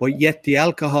shut, but yet the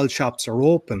alcohol shops are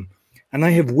open. And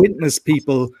I have witnessed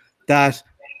people that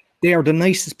they are the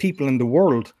nicest people in the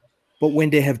world, but when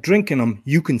they have drink in them,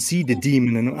 you can see the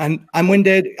demon in them. And when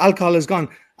the alcohol is gone,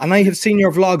 and I have seen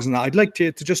your vlogs and that, I'd like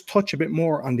to just touch a bit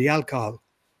more on the alcohol.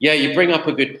 Yeah, you bring up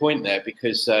a good point there,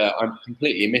 because I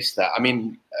completely missed that. I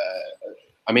mean,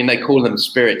 they call them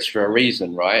spirits for a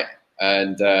reason, right?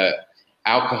 And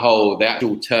alcohol, the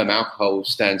actual term alcohol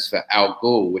stands for Al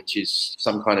Ghul, which is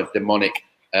some kind of demonic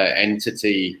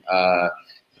entity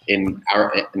in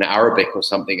Arabic or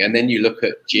something. And then you look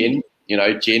at gin,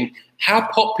 gin. How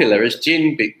popular has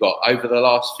gin got over the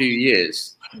last few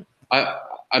years? I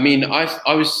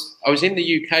was in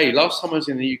the UK. Last time I was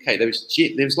in the UK, there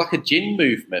was like a gin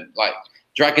movement, like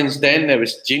Dragon's Den. There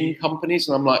was gin companies,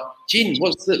 and I'm like, gin.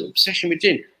 What's the obsession with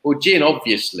gin? Well, gin,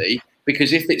 obviously,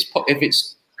 because if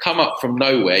it's come up from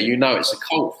nowhere, it's a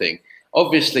cult thing.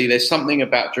 Obviously, there's something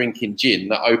about drinking gin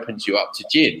that opens you up to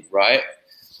gin, right?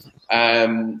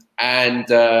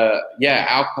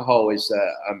 Alcohol is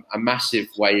a massive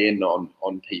way in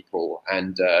on people,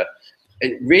 and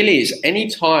it really is. Any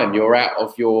time you're out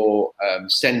of your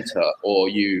center, or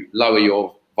you lower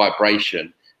your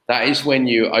vibration, that is when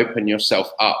you open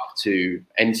yourself up to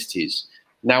entities.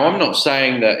 Now, I'm not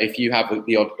saying that if you have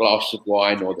the odd glass of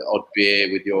wine or the odd beer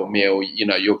with your meal,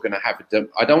 you're going to have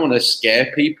I don't want to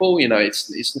scare people,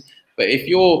 but if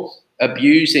you're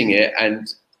abusing it,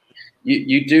 and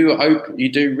you do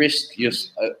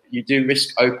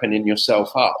risk opening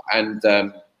yourself up. And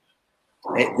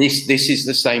this is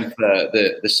the same for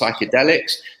the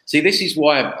psychedelics. See, this is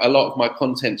why a lot of my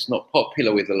content's not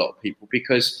popular with a lot of people,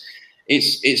 because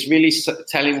it's really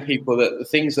telling people that the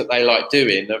things that they like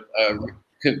doing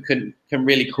can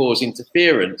really cause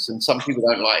interference, and some people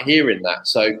don't like hearing that.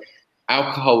 So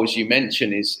alcohol, as you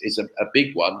mentioned, is a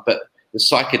big one. But the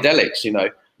psychedelics,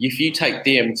 if you take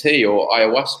DMT or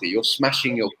ayahuasca, you're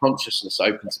smashing your consciousness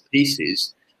open to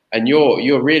pieces, and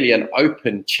you're really an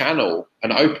open channel,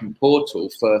 an open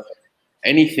portal for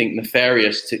anything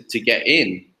nefarious to get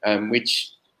in,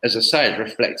 which, as I say, is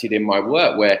reflected in my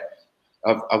work, where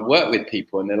I've worked with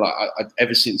people, and they're like,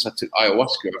 ever since I took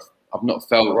ayahuasca, I've not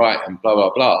felt right, and blah,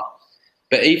 blah, blah.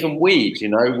 But even weed,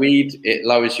 weed, it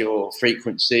lowers your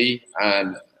frequency.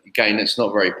 And again, it's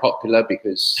not very popular,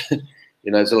 because,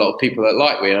 there's a lot of people that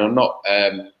like weed. And I'm not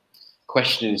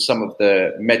questioning some of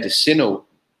the medicinal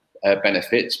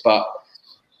benefits, but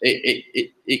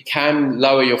it can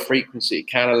lower your frequency. It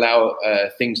can allow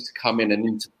things to come in and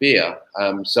interfere.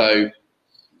 So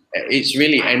it's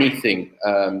really anything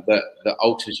that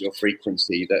alters your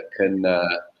frequency that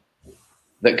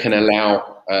can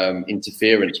allow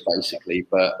interference, basically.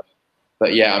 But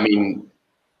yeah, I mean,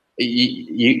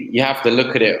 you have to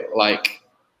look at it like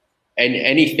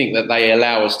anything that they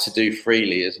allow us to do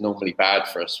freely is normally bad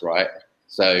for us, right?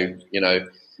 So, you know,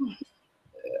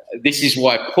 this is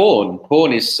why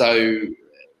porn is so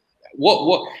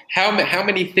how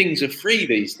many things are free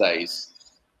these days,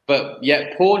 but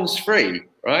yet porn's free,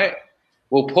 right?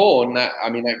 Well, porn, that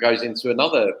goes into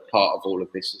another part of all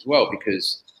of this as well,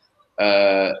 because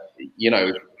you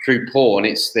know, through porn,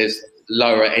 there's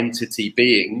lower entity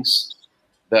beings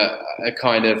that are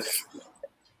kind of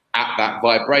at that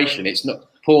vibration. It's not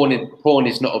porn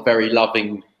is not a very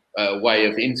loving way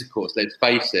of intercourse, let's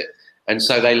face it. And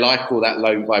so they like all that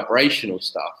low vibrational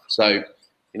stuff. So,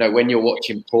 you know, when you're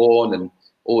watching porn and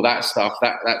all that stuff,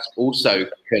 that's also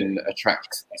can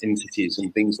attract entities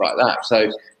and things like that.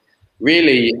 So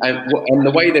really, and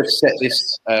the way they've set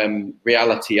this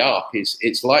reality up is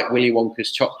it's like Willy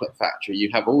Wonka's chocolate factory. You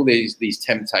have all these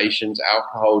temptations,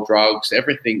 alcohol, drugs,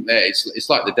 everything there. It's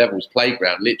like the devil's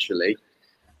playground, literally.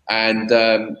 And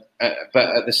but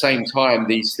at the same time,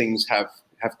 these things have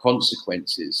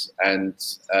consequences, and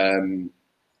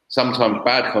sometimes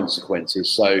bad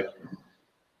consequences.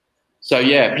 So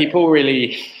yeah, people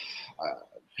really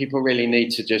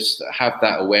need to just have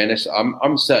that awareness.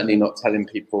 I'm certainly not telling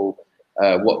people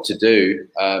what to do.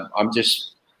 I'm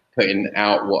just putting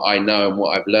out what I know and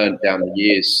what I've learned down the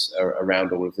years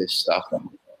around all of this stuff.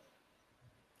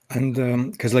 And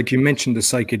because like you mentioned the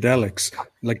psychedelics,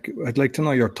 like I'd like to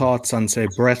know your thoughts on, say,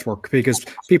 breath work, because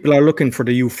people are looking for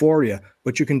the euphoria,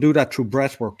 but you can do that through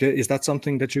breath work. Is that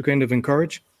something that you kind of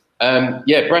encourage?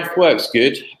 Yeah, breath work's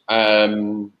good.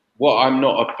 What I'm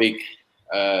not a big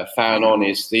fan on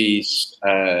is these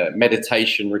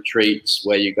meditation retreats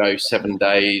where you go 7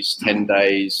 days, 10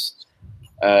 days.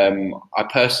 I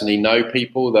personally know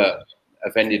people that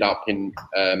have ended up in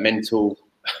mental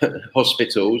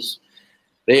hospitals.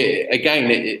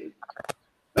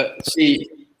 See,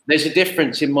 there's a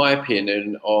difference, in my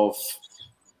opinion, of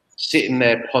sitting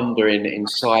there pondering in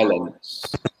silence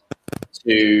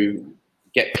to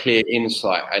get clear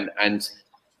insight and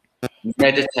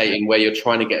meditating where you're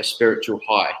trying to get a spiritual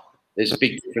high. There's a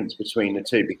big difference between the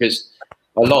two, because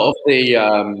a lot of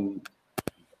the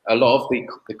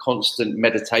constant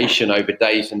meditation over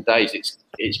days and days,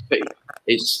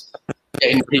 it's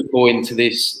getting people into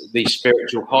these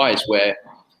spiritual highs where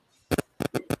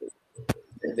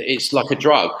it's like a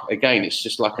drug. Again, it's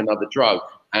just like another drug.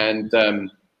 And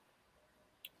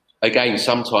again,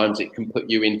 sometimes it can put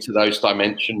you into those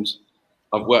dimensions.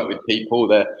 I've worked with people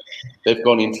that they've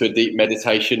gone into a deep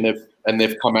meditation and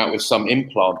they've come out with some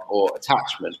implant or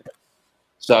attachment.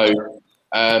 So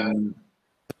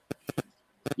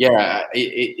yeah,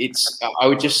 I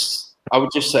would just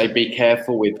say be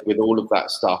careful with all of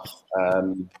that stuff,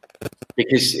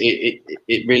 because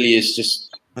it really is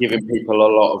just giving people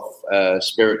a lot of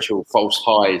spiritual false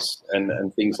highs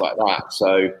and things like that.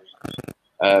 So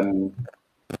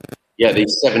yeah,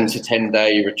 these 7 to 10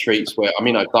 day retreats where,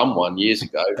 I've done one years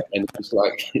ago, and it's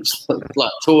like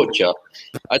torture.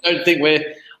 I don't think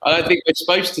we're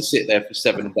supposed to sit there for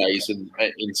 7 days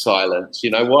in silence. You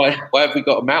know, why have we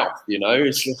got a mouth? You know,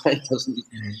 it doesn't.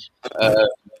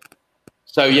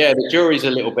 So yeah, the jury's a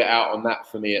little bit out on that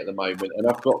for me at the moment, and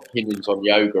I've got opinions on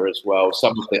yoga as well.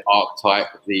 Some of the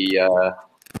archetype,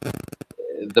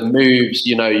 the moves,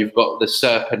 you know, you've got the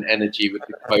serpent energy with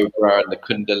the cobra and the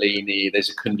kundalini. There's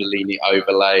a kundalini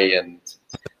overlay, and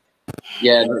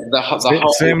yeah, the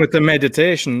whole same with the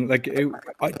meditation. Like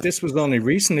this was only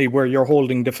recently where you're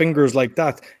holding the fingers like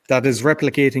that is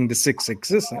replicating the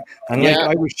 666. And like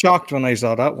I was shocked when I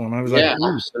saw that one. I was like,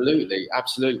 absolutely.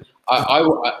 I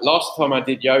last time I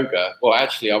did yoga, well,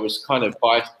 actually, I was kind of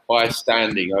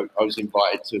bystanding. I was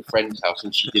invited to a friend's house,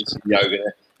 and she did some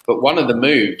yoga. But one of the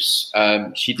moves,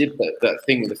 she did that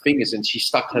thing with the fingers, and she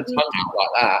stuck her tongue out like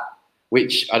that.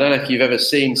 Which I don't know if you've ever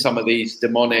seen some of these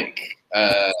demonic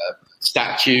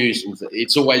statues, and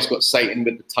it's always got Satan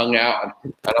with the tongue out,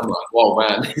 and I'm like, whoa,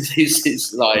 man, this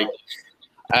is like,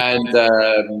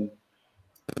 and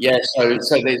yeah, so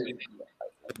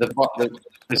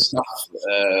the stuff,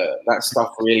 that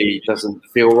stuff really doesn't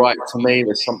feel right to me.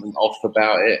 There's something off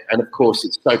about it, and of course,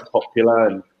 it's so popular.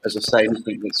 And as I say,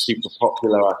 anything that's super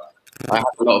popular, I have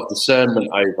a lot of discernment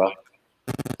over.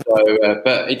 So,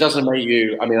 but it doesn't make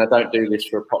you. I mean, I don't do this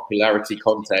for a popularity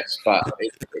contest, but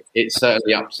it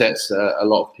certainly upsets a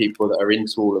lot of people that are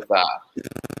into all of that.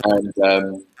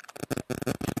 And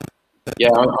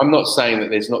yeah, I'm not saying that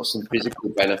there's not some physical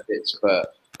benefits,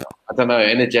 but I don't know.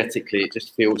 Energetically, it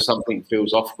just feels something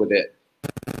feels off with it.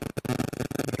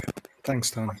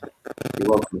 Thanks, Tony. You're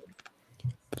welcome.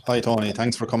 Hi, Tony.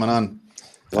 Thanks for coming on.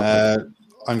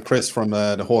 I'm Chris from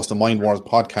the host of Mind Wars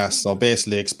podcast. So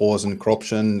basically exposing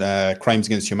corruption, crimes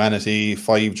against humanity,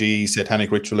 5G,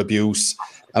 satanic ritual abuse,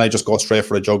 and I just go straight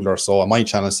for a juggler. So on my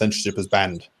channel, censorship is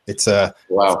banned. It's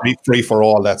free for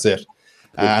all. That's it.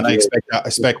 And I expect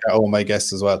that of my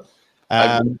guests as well.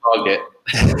 Target.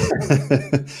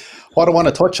 What I want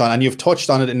to touch on, and you've touched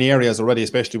on it in areas already,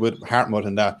 especially with Hartmut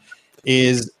and that,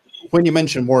 is when you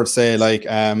mention words, say like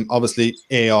obviously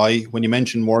AI, when you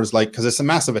mention words like, because it's a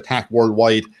massive attack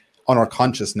worldwide on our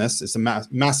consciousness. It's a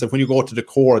massive, when you go to the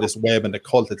core of this web and the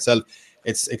cult itself,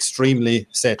 it's extremely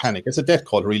satanic. It's a death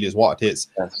cult, really, is what it is.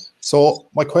 Yes. So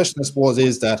my question, I suppose,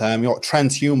 is that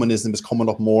transhumanism is coming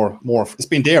up more. It's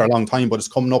been there a long time, but it's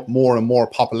coming up more and more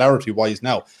popularity-wise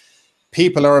now.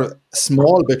 People are a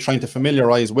small bit trying to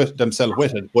familiarize with themselves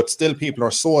with it, but still people are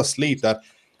so asleep that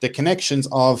the connections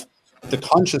of the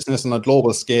consciousness on a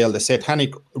global scale, the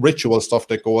satanic ritual stuff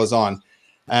that goes on,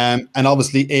 and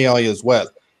obviously AI as well,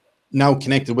 now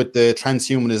connected with the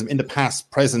transhumanism in the past,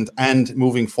 present, and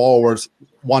moving forward.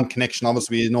 One connection,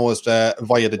 obviously, we know is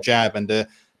via the jab and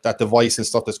that device and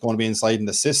stuff that's going to be inside in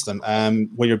the system,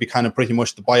 where you're becoming pretty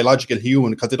much the biological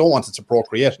human, because they don't want it to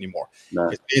procreate anymore. No.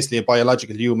 It's basically a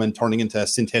biological human turning into a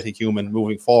synthetic human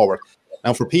moving forward.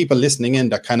 Now, for people listening in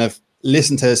that kind of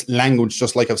listen to this language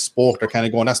just like I've spoke, they're kind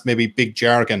of going, that's maybe big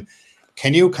jargon.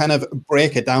 Can you kind of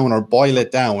break it down or boil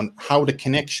it down, how the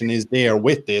connection is there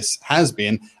with this, has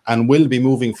been and will be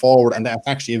moving forward, and that's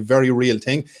actually a very real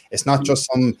thing? It's not just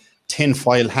some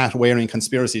tinfoil hat wearing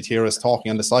conspiracy theorists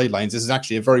talking on the sidelines. This is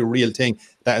actually a very real thing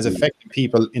that is affecting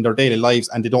people in their daily lives,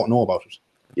 and they don't know about it.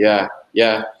 Yeah.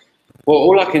 Well,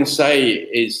 all I can say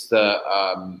is that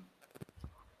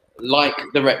like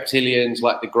the reptilians,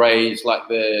 like the greys, like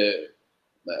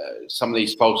some of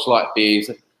these false light beings,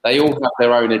 they all have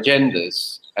their own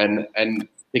agendas, and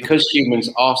because humans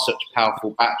are such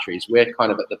powerful batteries, we're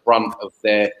kind of at the brunt of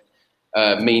their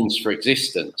means for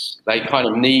existence. They kind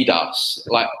of need us.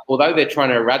 Like, although they're trying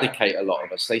to eradicate a lot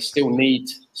of us, they still need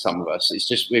some of us. It's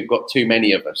just we've got too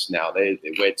many of us now.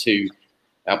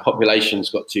 Our population's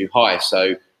got too high,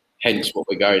 so hence what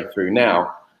we're going through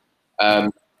now.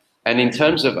 And in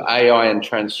terms of AI and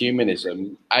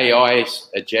transhumanism,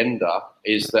 AI's agenda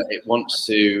is that it wants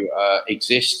to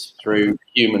exist through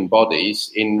human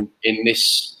bodies in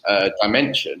this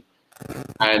dimension.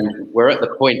 And we're at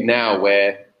the point now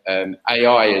where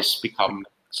AI has become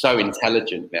so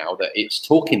intelligent now that it's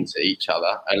talking to each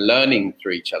other and learning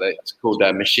through each other. It's called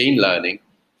machine learning.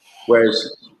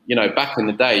 Whereas, back in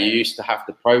the day, you used to have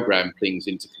to program things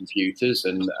into computers,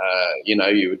 and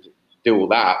you would do all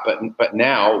that. But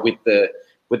now with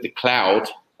the cloud,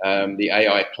 the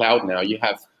AI cloud, now you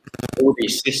have all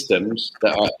these systems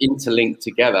that are interlinked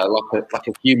together like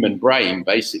a human brain,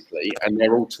 basically, and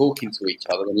they're all talking to each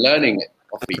other and learning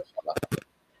off each other.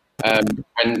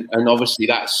 And obviously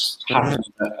that's happening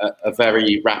at a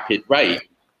very rapid rate.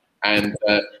 And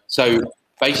so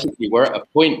basically we're at a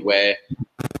point where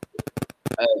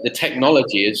the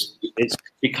technology it's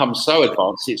become so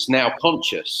advanced, it's now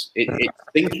conscious. It's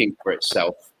thinking for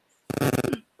itself.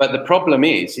 But the problem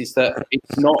is that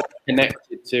it's not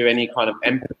connected to any kind of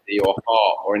empathy or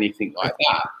heart or anything like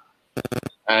that.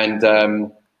 And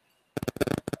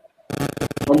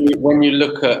when you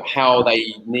look at how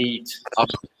they need us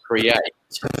to create,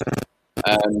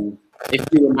 if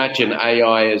you imagine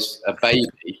AI as a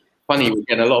baby, funny, we're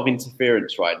getting a lot of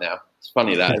interference right now. It's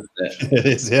funny that, isn't it? It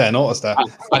is, yeah, I noticed that.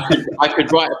 I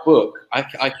could write a book.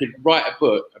 I could write a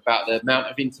book about the amount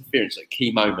of interference at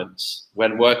key moments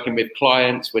when working with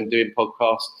clients, when doing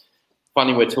podcasts.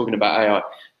 Funny we're talking about AI.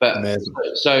 But amazing.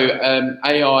 So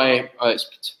AI,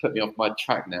 it's put me off my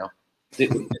track now.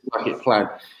 It's like it's planned.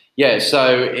 Yeah,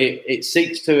 so it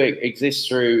seeks to exist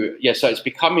through, so it's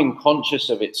becoming conscious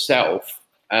of itself.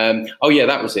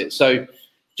 That was it. So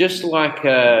just like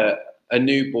a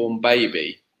newborn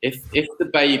baby, if the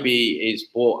baby is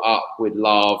brought up with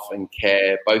love and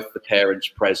care, both the parents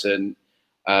present,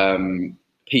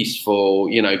 peaceful,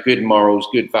 good morals,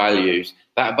 good values,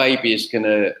 that baby is going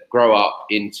to grow up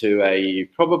into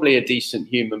probably a decent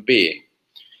human being.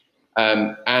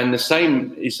 And the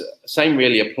same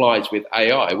really applies with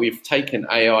AI. We've taken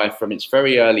AI from its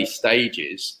very early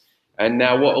stages, And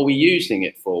now what are we using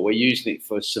it for? We're using it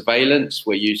for surveillance.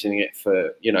 We're using it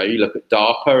for, you look at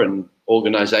DARPA and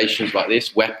organizations like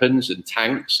this, weapons and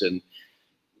tanks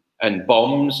and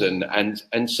bombs.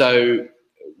 And so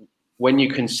when you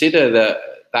consider that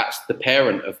that's the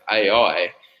parent of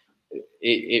AI,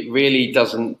 it really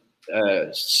doesn't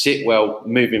sit well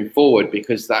moving forward,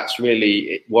 because that's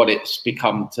really what it's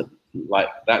become to, like,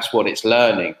 that's what it's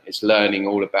learning. It's learning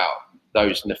all about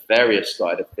those nefarious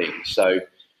side of things. So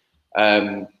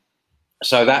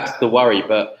that's the worry.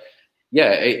 But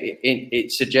yeah,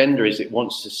 its agenda is it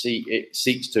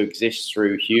seeks to exist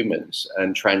through humans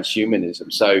and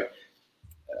transhumanism. So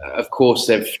of course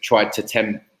they've tried to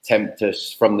tempt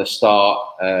us from the start.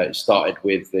 It started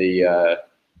with the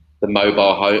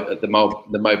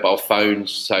mobile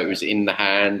phones, so it was in the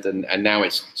hand, and now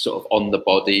it's sort of on the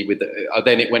body.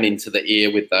 Then it went into the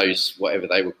ear with those, whatever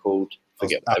they were called.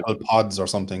 Apple Pods or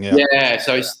something,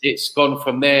 so it's gone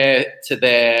from there to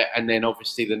there, and then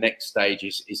obviously the next stage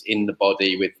is in the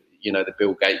body with the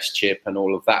Bill Gates chip and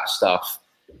all of that stuff,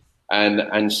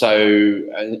 and so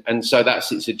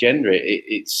that's its agenda.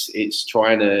 It's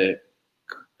trying to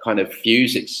kind of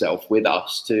fuse itself with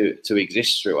us to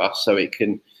exist through us, so it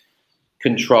can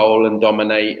control and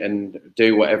dominate and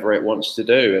do whatever it wants to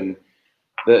do. And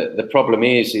the problem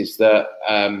is that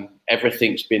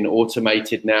everything's been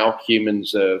automated now.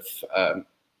 Humans have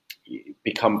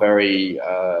become very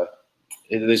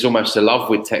there's almost a love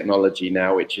with technology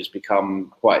now, which has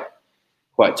become quite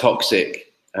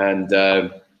toxic. And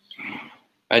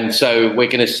so we're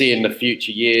going to see in the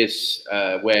future years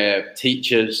where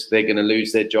teachers, they're going to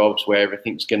lose their jobs, where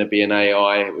everything's going to be an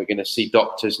AI. We're going to see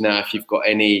doctors now, if you've got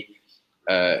any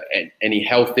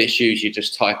health issues, you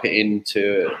just type it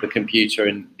into the computer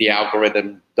and the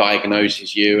algorithm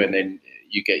diagnoses you, and then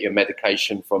you get your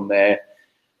medication from there.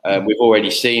 We've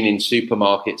already seen in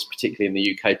supermarkets, particularly in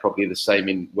the UK, probably the same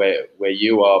in where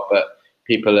you are, but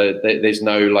there's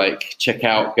no like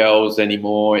checkout girls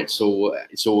anymore. It's all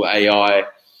AI,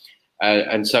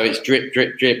 and so it's drip,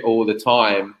 drip, drip all the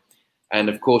time. And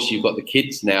of course, you've got the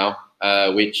kids now,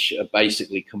 which are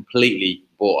basically completely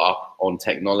brought up on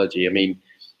technology. I mean,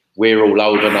 we're all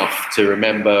old enough to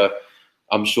remember,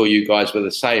 I'm sure you guys were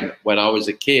the same. When I was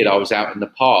a kid, I was out in the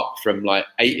park from like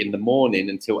 8 in the morning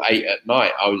until 8 at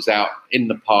night. I was out in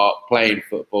the park playing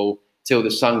football till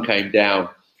the sun came down.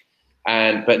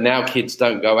 But now kids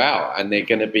don't go out, and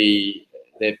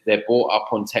they're brought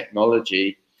up on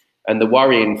technology. And the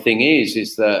worrying thing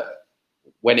is that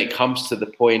when it comes to the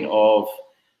point of,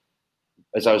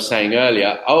 as I was saying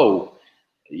earlier,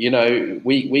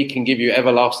 we can give you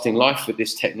everlasting life with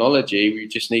this technology. We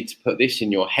just need to put this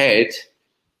in your head.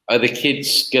 Are the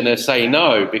kids going to say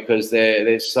no because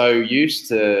they're so used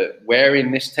to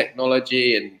wearing this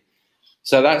technology? And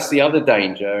so that's the other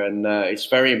danger. And it's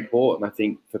very important, I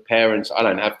think, for parents. I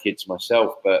don't have kids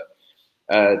myself, but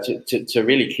to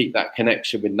really keep that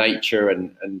connection with nature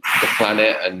and the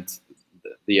planet and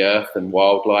the earth and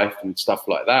wildlife and stuff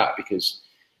like that, because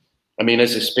I mean,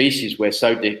 as a species, we're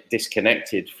so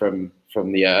disconnected from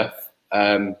the earth,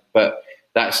 but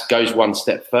that goes one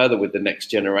step further with the next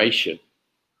generation.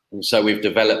 And so we've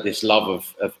developed this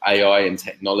love of AI and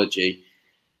technology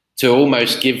to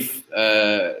almost give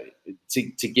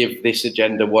to give this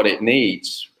agenda what it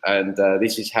needs. And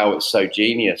this is how it's so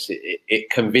genius. It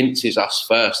convinces us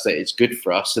first that it's good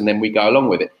for us, and then we go along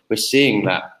with it. We're seeing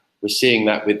that. We're seeing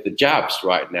that with the jabs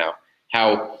right now,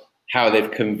 how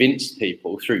they've convinced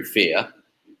people through fear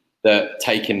that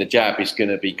taking the jab is going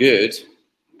to be good.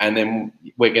 And then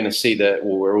we're going to see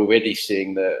we're already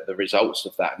seeing the results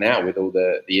of that now with all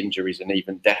the injuries and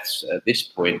even deaths at this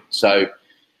point. So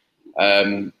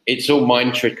it's all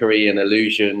mind trickery and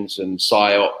illusions and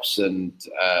psyops and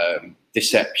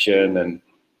deception.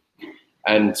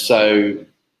 And so,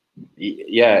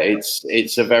 yeah,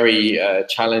 it's a very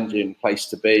challenging place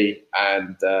to be.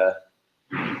 And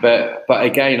but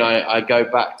again, I go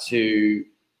back to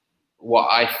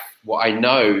what I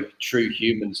know true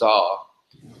humans are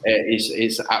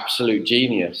is absolute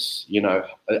genius. You know,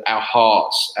 our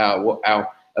hearts, our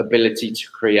ability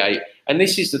to create. And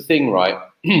this is the thing, right?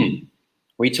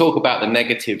 We talk about the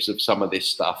negatives of some of this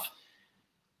stuff.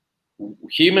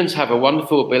 Humans have a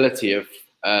wonderful ability of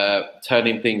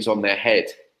turning things on their head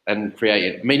and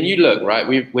creating. I mean, you look, right?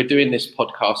 We're doing this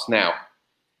podcast now.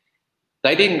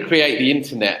 They didn't create the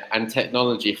internet and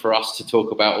technology for us to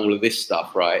talk about all of this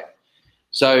stuff, right?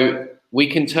 So we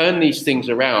can turn these things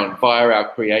around via our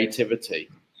creativity.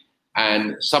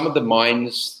 And some of the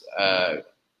minds that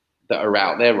are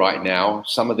out there right now,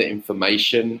 some of the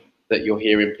information that you're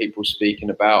hearing people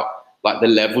speaking about, like the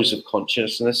levels of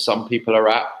consciousness some people are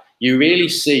at, you really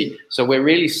see. So we're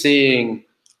really seeing,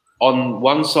 on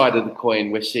one side of the coin,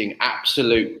 we're seeing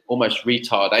absolute almost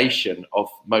retardation of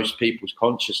most people's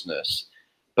consciousness.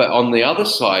 But on the other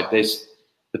side, there's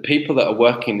the people that are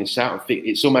working this out.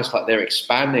 It's almost like they're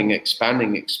expanding,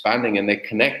 and they're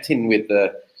connecting with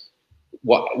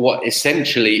what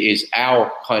essentially is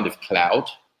our kind of cloud.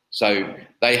 So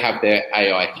they have their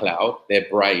AI cloud, their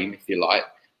brain, if you like.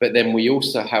 But then we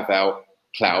also have our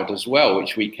cloud as well,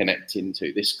 which we connect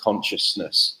into, this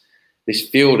consciousness, this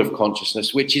field of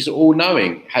consciousness, which is all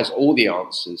knowing, has all the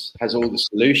answers, has all the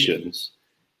solutions.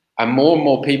 And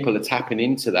more people are tapping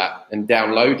into that and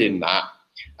downloading that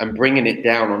and bringing it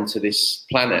down onto this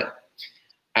planet.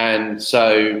 And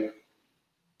so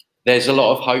there's a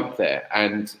lot of hope there.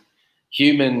 And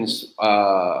humans,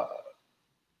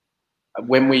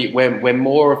 when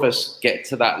more of us get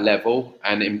to that level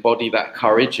and embody that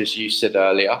courage, as you said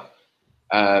earlier,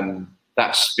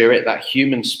 that spirit, that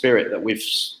human spirit that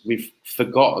we've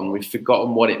forgotten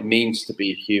what it means to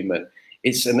be human.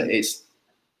 It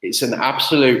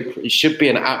should be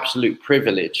an absolute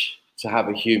privilege to have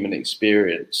a human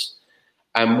experience.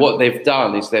 And what they've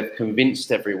done is they've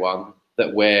convinced everyone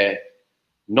that we're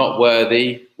not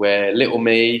worthy, we're little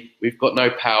me, we've got no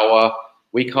power,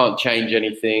 we can't change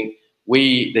anything,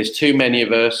 there's too many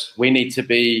of us, we need to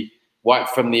be wiped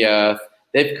from the earth.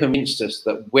 They've convinced us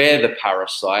that we're the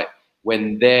parasite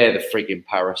when they're the frigging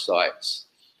parasites.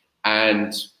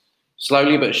 And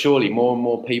slowly but surely, more and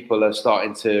more people are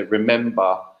starting to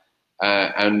remember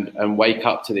and wake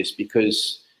up to this,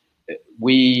 because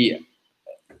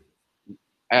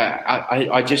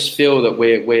I just feel that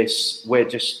we're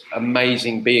just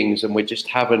amazing beings, and we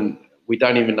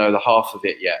don't even know the half of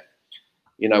it yet.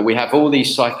 You know, we have all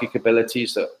these psychic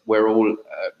abilities that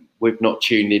we've not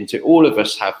tuned into. All of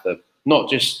us have them.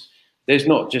 There's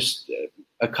not just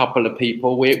a couple of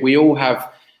people. We all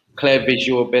have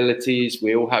clairvisual abilities.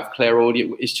 We all have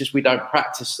clairaudience. It's just we don't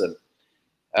practice them.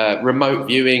 Remote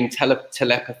viewing,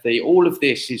 telepathy, all of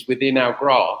this is within our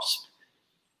grasp.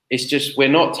 It's just we're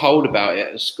not told about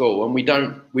it at school, and we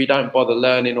don't bother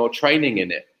learning or training in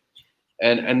it.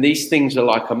 And these things are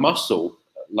like a muscle.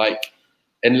 Like,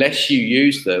 unless you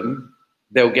use them,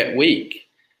 they'll get weak.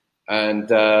 And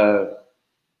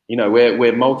you know,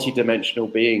 we're multi-dimensional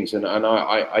beings, and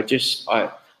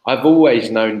I've always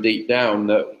known deep down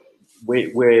that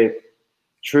we're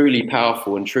truly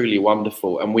powerful and truly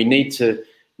wonderful, and we need to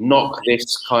knock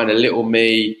this kind of little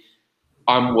me,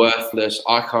 I'm worthless,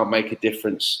 I can't make a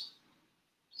difference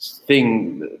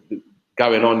thing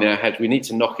going on in our heads. We need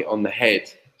to knock it on the head,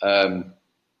 and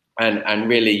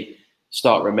really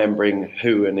start remembering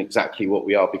who and exactly what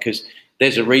we are, because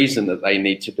there's a reason that they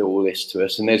need to do all this to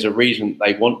us, and there's a reason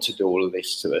they want to do all of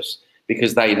this to us,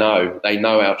 because they know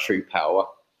our true power.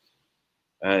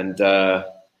 And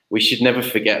we should never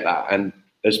forget that. And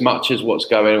as much as what's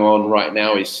going on right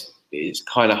now is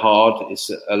kind of hard,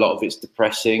 a lot of it's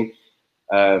depressing,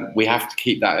 we have to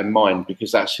keep that in mind,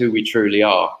 because that's who we truly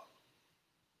are.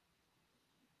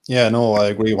 Yeah, no, I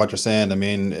agree with what you're saying. I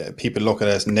mean, people look at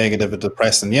it as negative and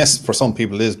depressing. Yes, for some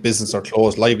people it is. Business are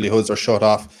closed, livelihoods are shut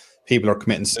off, people are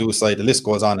committing suicide, the list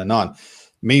goes on and on.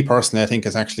 Me personally, I think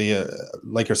it's actually,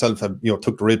 like yourself, took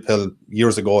the red pill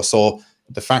years ago. So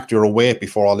the fact you're awake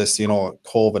before all this,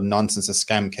 COVID nonsense, a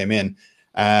scam came in,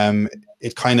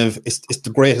 it kind of, it's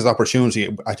the greatest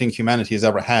opportunity I think humanity has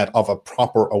ever had of a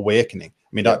proper awakening.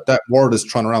 I mean, that word is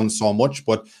thrown around so much,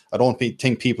 but I don't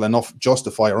think people enough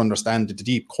justify or understand the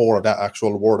deep core of that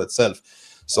actual word itself.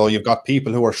 So you've got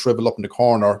people who are shriveled up in the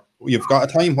corner. You've got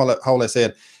a time, how I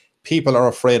said, people are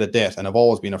afraid of death and have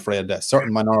always been afraid of death.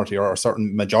 Certain minority or a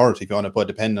certain majority, if you want to put,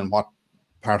 depending on what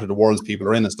part of the world people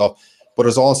are in and stuff. But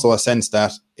there's also a sense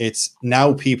that it's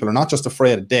now people are not just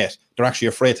afraid of death, they're actually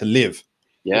afraid to live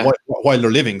while they're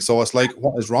living. So it's like,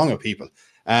 what is wrong with people?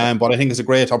 But I think it's a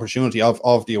great opportunity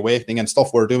of the awakening and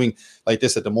stuff we're doing like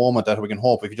this at the moment, that we can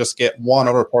hope if you just get one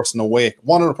other person awake,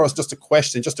 one other person just to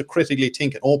question, just to critically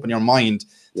think and open your mind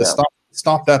to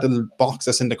stop that little box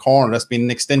that's in the corner that's been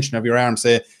an extension of your arm.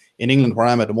 Say in England where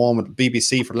I'm at the moment,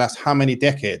 BBC for the last how many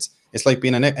decades, it's like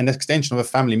being an extension of a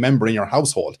family member in your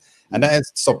household. And that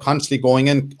is subconsciously going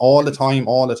in all the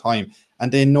time.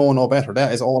 And they know no better.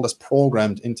 That is all that's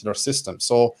programmed into their system.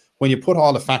 So when you put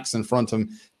all the facts in front of them,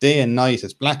 day and night,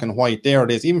 it's black and white, there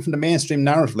it is. Even from the mainstream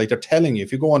narrative, like they're telling you,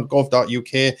 if you go on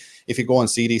gov.uk, if you go on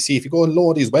CDC, if you go on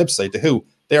Lodi's website, the WHO,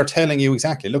 they're telling you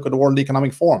exactly. Look at the World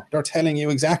Economic Forum. They're telling you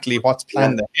exactly what's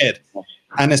planned ahead.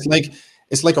 And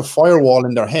it's like a firewall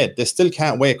in their head. They still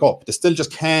can't wake up. They still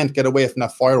just can't get away from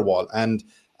that firewall. And,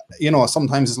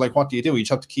 sometimes it's like, what do? You just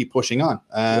have to keep pushing on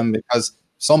because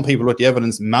some people with the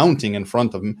evidence mounting in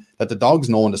front of them that the dogs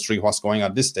know in the street what's going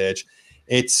on at this stage.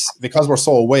 It's because we're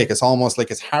so awake, it's almost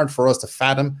like it's hard for us to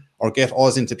fathom or get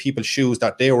us into people's shoes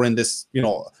that they were in this,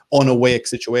 unawake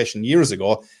situation years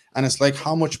ago. And it's like,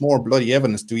 how much more bloody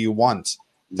evidence do you want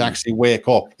to actually wake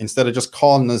up instead of just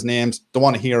calling us names? Don't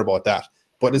want to hear about that.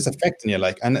 But it's affecting you,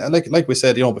 and like we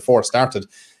said, before it started,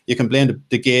 you can blame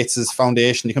the Gates'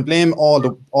 foundation, you can blame all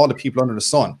the people under the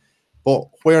sun, but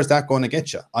where's that going to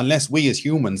get you? Unless we as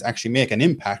humans actually make an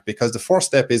impact, because the first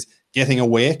step is getting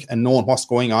awake and knowing what's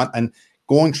going on and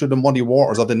going through the muddy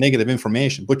waters of the negative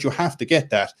information. But you have to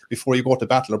get that before you go to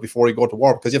battle or before you go to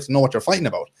war, because you have to know what you're fighting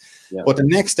about. Yeah. But the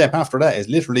next step after that is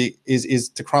literally is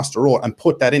to cross the road and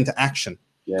put that into action.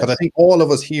 Because I think all of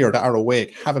us here that are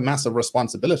awake have a massive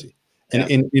responsibility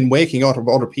in waking up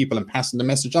other people and passing the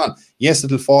message on. Yes,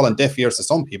 it'll fall on deaf ears to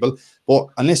some people, but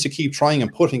unless you keep trying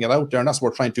and putting it out there, and that's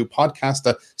what we're trying to do, podcast,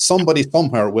 that somebody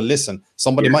somewhere will listen.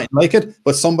 Somebody might like it,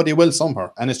 but somebody will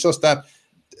somewhere. And it's just that,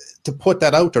 to put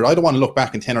that out there, I don't want to look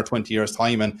back in 10 or 20 years'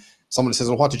 time and somebody says,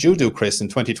 well, what did you do, Chris, in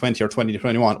 2020 or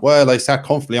 2021? Well, I sat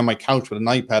comfortably on my couch with an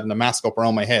iPad and a mask up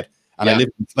around my head, and I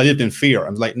lived in fear. I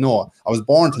was like, no, I was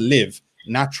born to live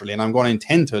naturally, and I'm going to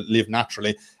intend to live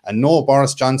naturally, and no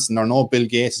Boris Johnson or no Bill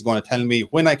Gates is going to tell me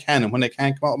when I can and when I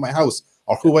can't come out of my house,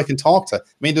 or who I can talk to. I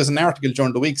mean, there's an article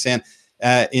during the week saying,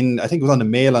 I think it was on the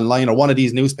Mail Online or one of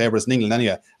these newspapers in England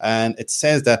anyway, and it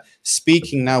says that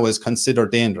speaking now is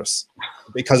considered dangerous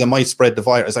because it might spread the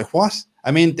virus. Like, what?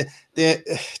 I mean,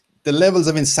 the levels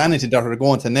of insanity that are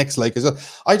going to next, I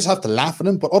just have to laugh at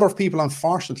them. But other people,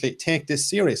 unfortunately, take this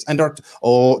serious, and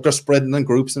they're spreading in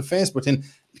groups and Facebook. And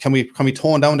can we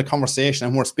tone down the conversation?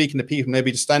 And we're speaking to people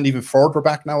maybe to stand even further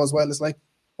back now as well. It's like,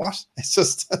 what? It's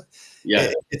just,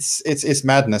 it's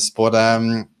madness. But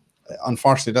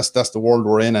unfortunately, that's the world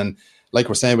we're in. And like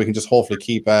we're saying, we can just hopefully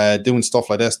keep doing stuff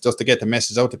like this just to get the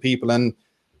message out to people, and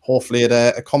hopefully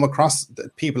it come across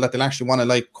people that they'll actually want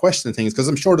to question things, because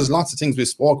I'm sure there's lots of things we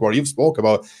spoke about, you've spoke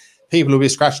about, people who be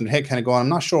scratching their head kind of going, I'm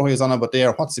not sure what he's on about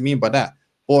there, what's he mean by that?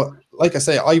 But like I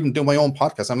say, I even do my own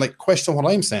podcast. I'm like, question what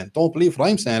I'm saying, don't believe what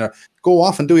I'm saying, or go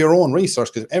off and do your own research,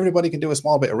 because if everybody can do a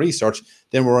small bit of research,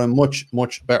 then we're in a much,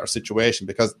 much better situation,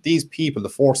 because these people, the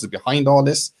forces behind all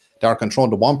this, they are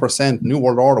controlled, the 1%, New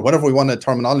World Order, whatever we want, the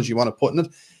terminology you want to put in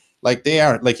it, they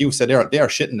are, like you said, they are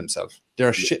shitting themselves.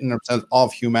 They're shitting themselves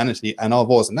of humanity and of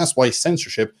us. And that's why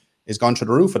censorship is gone through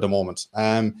the roof at the moment,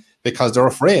 because they're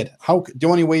afraid. The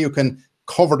only way you can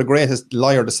cover the greatest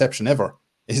liar deception ever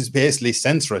is basically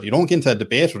censor it. You don't get into a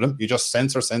debate with them. You just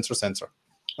censor.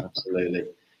 Absolutely.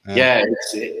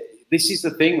 This is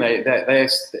the thing.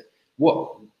 There's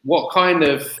what kind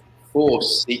of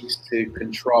force seeks to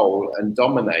control and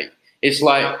dominate? It's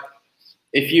like,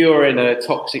 if you're in a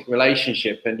toxic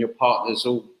relationship and your partner's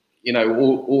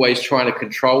always trying to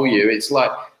control you, it's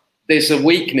like there's a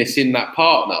weakness in that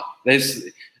partner.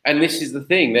 And this is the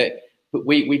thing, that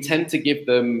we tend to give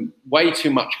them way too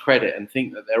much credit and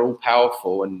think that they're all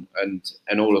powerful and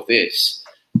all of this.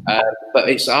 But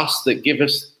it's us that give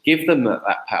them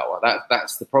that power.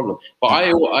 That's the problem. But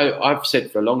I've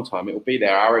said for a long time, it will be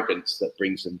their arrogance that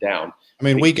brings them down. I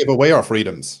mean, we give away our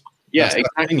freedoms. Yeah,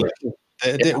 exactly.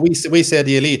 We say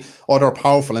the elite, they're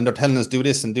powerful and they're telling us do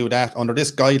this and do that under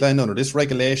this guideline, under this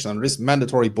regulation, under this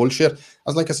mandatory bullshit. I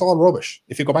was like, it's all rubbish.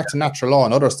 If you go back to natural law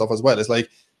and other stuff as well, it's like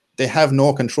they have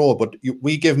no control, but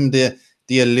we give them the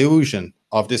illusion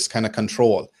of this kind of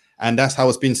control. And that's how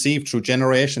it's been sieved through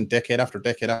generation, decade after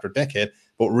decade after decade.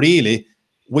 But really,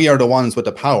 we are the ones with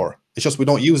the power. It's just we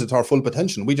don't use it to our full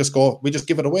potential. We just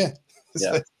give it away.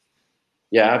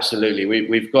 Yeah, absolutely.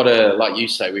 We've got to, like you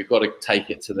say, we've got to take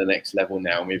it to the next level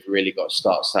now. And we've really got to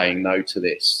start saying no to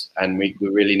this. And we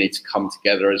really need to come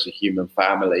together as a human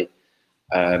family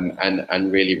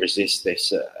and really resist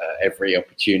this at every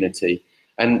opportunity.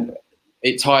 And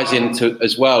it ties into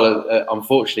as well,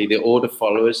 unfortunately, the order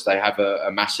followers, they have a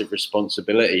massive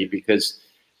responsibility, because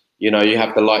you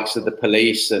have the likes of the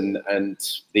police and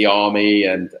the army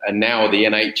and now the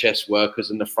NHS workers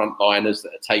and the frontliners that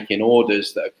are taking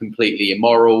orders that are completely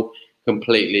immoral,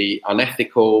 completely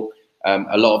unethical.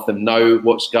 A lot of them know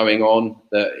what's going on,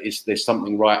 there's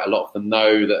something right. A lot of them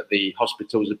know that the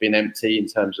hospitals have been empty in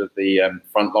terms of the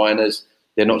frontliners.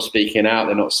 They're not speaking out.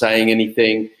 They're not saying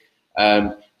anything.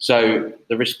 So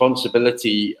the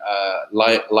responsibility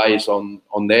lies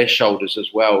on their shoulders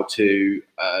as well to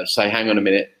say, hang on a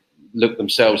minute, look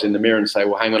themselves in the mirror and say,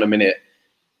 well, hang on a minute,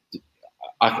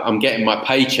 I'm getting my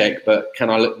paycheck, but can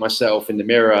I look myself in the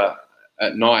mirror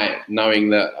at night knowing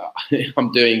that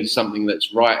I'm doing something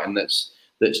that's right and that's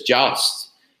just?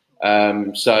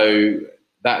 So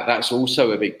that's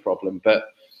also a big problem. But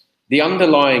the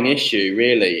underlying issue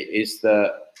really is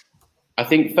that I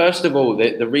think, first of all,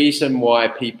 the reason why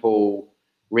people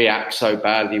react so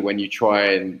badly when you try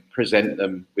and present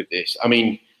them with this, I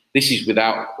mean, this is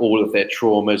without all of their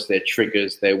traumas, their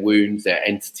triggers, their wounds, their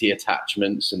entity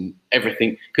attachments and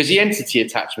everything, because the entity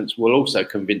attachments will also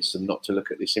convince them not to look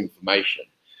at this information.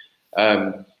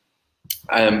 But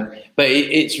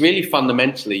it's really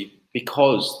fundamentally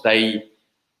because they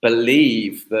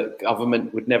believe that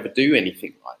government would never do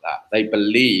anything like that. They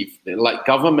believe that, like,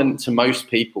 government to most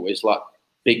people is like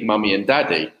big mummy and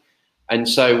daddy. And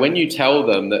so when you tell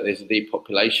them that there's a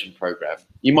depopulation program,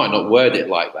 you might not word it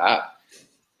like that.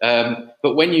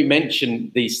 But when you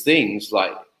mention these things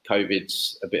like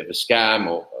COVID's a bit of a scam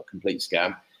or a complete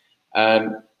scam,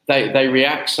 they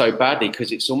react so badly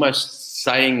because it's almost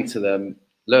saying to them,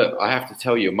 look, I have to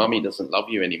tell you, mummy doesn't love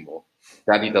you anymore.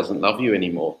 Daddy doesn't love you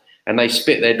anymore. And they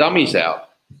spit their dummies out.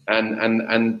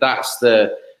 And that's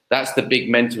the big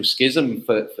mental schism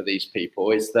for these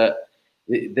people, is that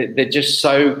they're just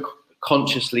so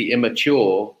consciously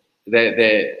immature.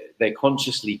 They're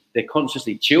consciously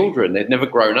children. They've never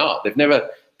grown up. They've never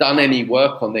done any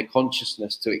work on their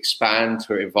consciousness to expand,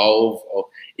 to evolve, or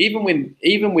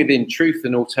even within truth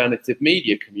and alternative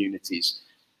media communities.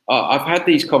 I've had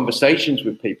these conversations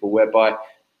with people whereby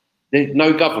there's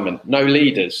no government, no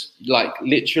leaders. Like,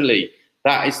 literally,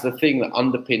 that is the thing that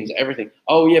underpins everything.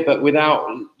 Oh yeah, but without,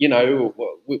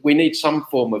 we need some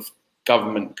form of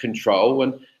government control.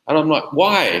 And I'm like,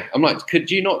 why? I'm like,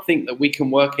 could you not think that we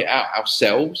can work it out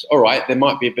ourselves? All right, there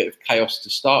might be a bit of chaos to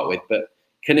start with, but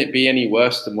can it be any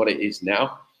worse than what it is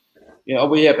now? Oh,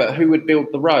 well, yeah, but who would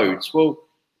build the roads? Well,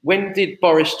 when did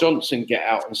Boris Johnson get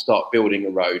out and start building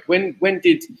a road? When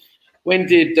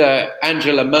did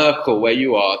Angela Merkel, where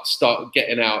you are, start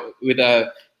getting out with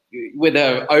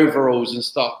her overalls and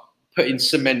start putting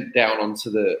cement down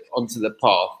onto the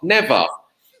path? Never.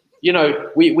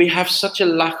 We have such a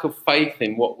lack of faith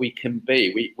in what we can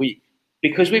be. We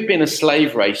because we've been a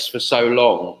slave race for so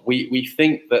long, we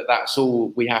think that that's all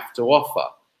we have to offer.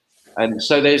 And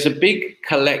so there's a big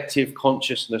collective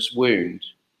consciousness wound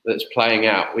that's playing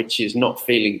out, which is not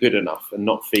feeling good enough and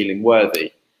not feeling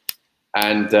worthy.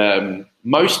 And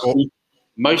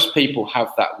most people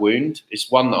have that wound.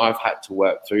 It's one that I've had to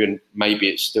work through, and maybe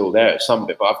it's still there at some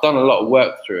bit, but I've done a lot of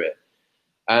work through it.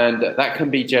 And that can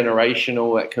be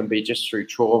generational. That can be just through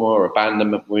trauma or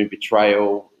abandonment, wound,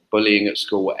 betrayal, bullying at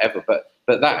school, whatever. But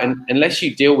that, and unless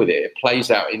you deal with it, it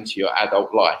plays out into your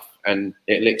adult life, and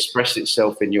it'll express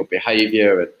itself in your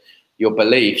behavior and your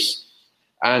beliefs.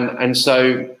 And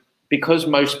so because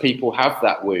most people have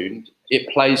that wound, it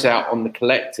plays out on the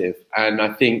collective. And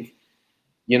I think,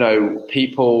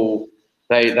 people,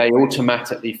 they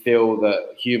automatically feel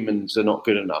that humans are not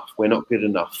good enough. We're not good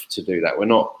enough to do that. We're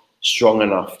not strong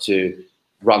enough to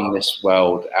run this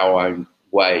world our own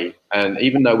way. And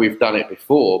even though we've done it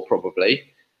before, probably,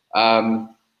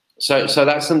 so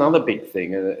that's another big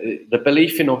thing. The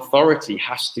belief in authority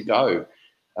has to go.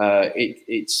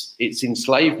 It's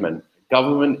enslavement.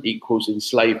 Government equals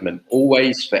enslavement,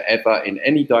 always, forever, in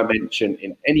any dimension,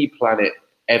 in any planet,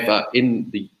 ever, in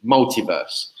the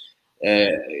multiverse.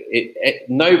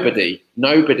 Nobody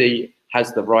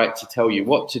has the right to tell you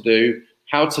what to do,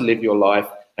 how to live your life,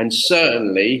 and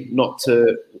certainly not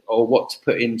to, or what to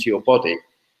put into your body.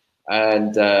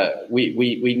 And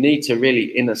we need to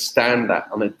really understand that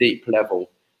on a deep level.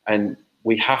 And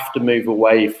we have to move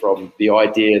away from the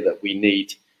idea that we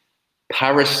need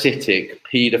parasitic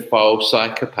paedophile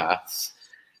psychopaths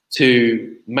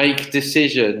to make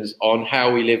decisions on how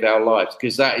we live our lives,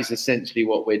 because that is essentially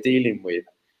what we're dealing with.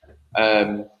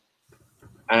 And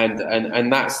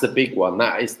that's the big one.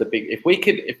 That is the big, if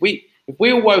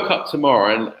we all woke up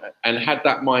tomorrow and had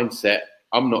that mindset,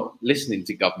 I'm not listening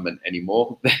to government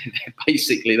anymore.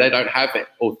 Basically, they don't have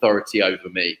authority over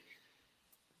me.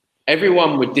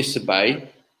 Everyone would disobey.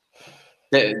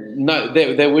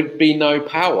 There would be no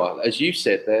power. As you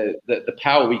said, the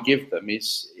power we give them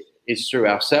is through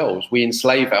ourselves. We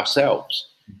enslave ourselves.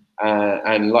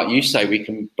 And like you say, we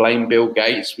can blame Bill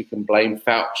Gates, we can blame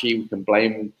Fauci, we can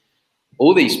blame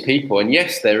all these people. And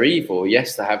yes, they're evil.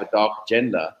 Yes, they have a dark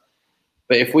agenda.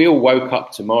 But if we all woke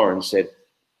up tomorrow and said,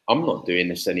 I'm not doing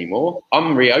this anymore,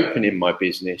 I'm reopening my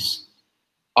business,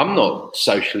 I'm not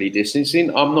socially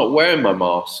distancing, I'm not wearing my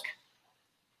mask,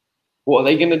 what are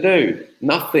they going to do?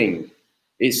 Nothing.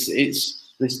 The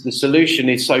solution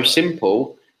is so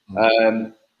simple,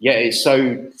 yet it's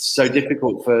so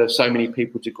difficult for so many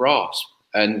people to grasp.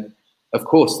 And of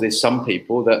course, there's some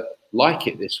people that like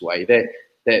it this way.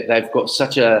 They've got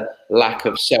such a lack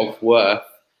of self-worth,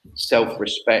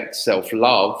 self-respect,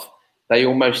 self-love. They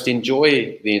almost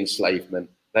enjoy the enslavement.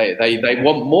 They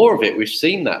want more of it. We've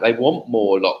seen that. They want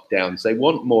more lockdowns. They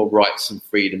want more rights and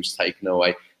freedoms taken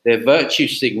away. They're virtue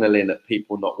signaling at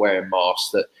people not wearing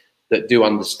masks that do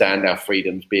understand our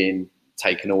freedoms being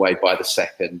taken away by the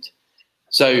second.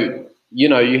 So, you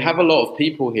know, you have a lot of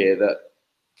people here that,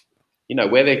 you know,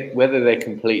 whether they're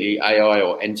completely AI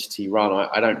or entity run,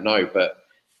 I don't know. But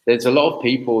there's a lot of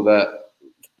people that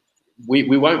we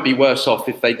won't be worse off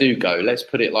if they do go. Let's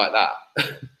put it like that.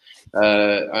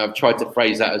 I've tried to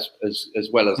phrase that as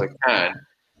well as I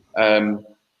can.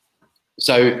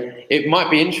 So it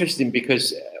might be interesting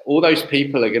because all those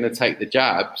people are going to take the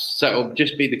jabs. So it'll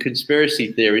just be the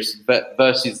conspiracy theorists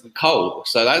versus the cold.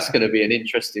 So that's going to be an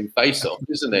interesting face-off,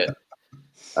 isn't it?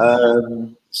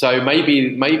 So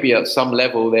maybe at some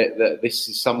level that this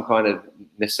is some kind of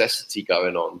necessity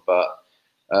going on, but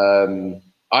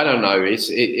I don't know.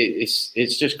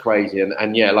 It's just crazy,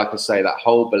 and yeah, like I say, that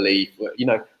whole belief. You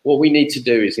know, what we need to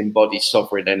do is embody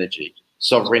sovereign energy.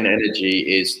 Sovereign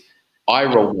energy is I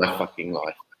roll my fucking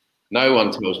life. No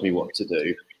one tells me what to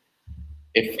do.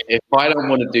 If I don't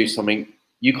want to do something,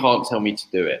 you can't tell me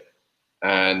to do it,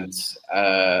 and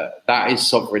that is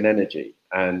sovereign energy.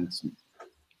 And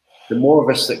the more of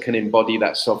us that can embody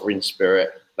that sovereign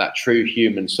spirit, that true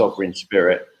human sovereign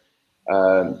spirit,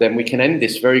 then we can end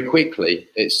this very quickly.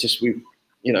 It's just we've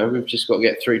just got to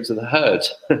get through to the herd,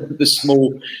 the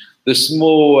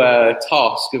small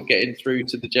task of getting through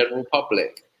to the general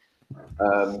public.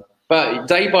 But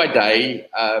day by day,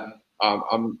 I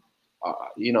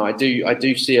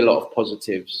do see a lot of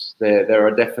positives. There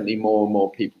are definitely more and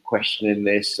more people questioning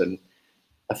this, and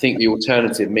I think the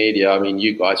alternative media, I mean,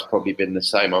 you guys probably been the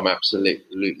same. I'm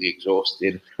absolutely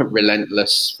exhausted,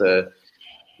 relentless for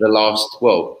the last,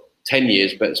 10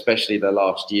 years, but especially the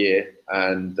last year.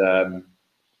 And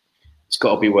it's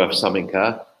got to be worth something,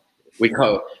 huh?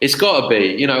 It's got to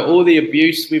be, you know, all the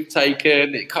abuse we've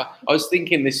taken. I was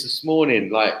thinking this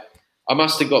morning, like, I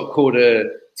must have got called a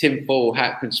tinfoil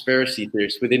hat conspiracy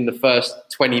theorist within the first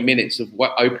 20 minutes of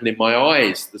opening my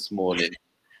eyes this morning.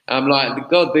 I'm like,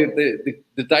 God,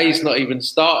 the day's not even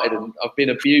started, and I've been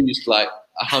abused like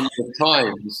 100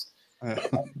 times.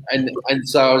 And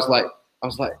so I was like,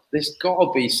 there's got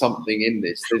to be something in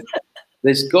this.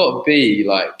 There's got to be,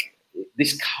 like,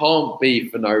 this can't be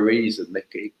for no reason.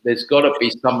 There's got to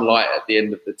be some light at the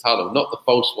end of the tunnel, not the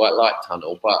false white light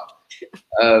tunnel, but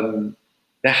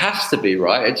there has to be,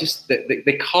 right?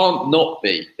 There can't not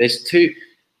be.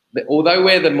 Although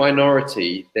we're the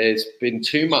minority, there's been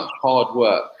too much hard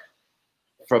work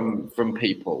from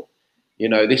people. You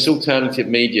know, this alternative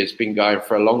media has been going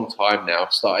for a long time now.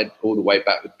 Started all the way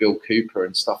back with Bill Cooper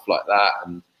and stuff like that,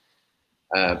 and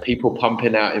people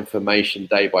pumping out information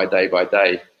day by day by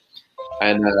day.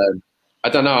 And I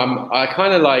don't know. I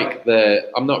kind of like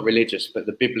I'm not religious, but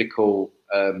the biblical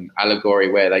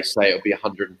allegory where they say it'll be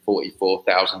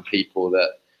 144,000 people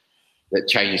that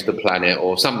change the planet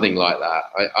or something like that.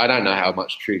 I don't know how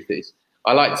much truth is.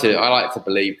 I like to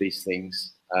believe these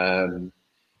things.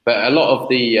 But a lot of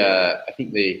I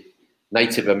think the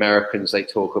Native Americans, they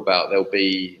talk about there'll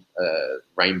be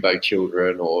rainbow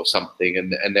children or something,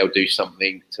 and they'll do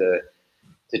something to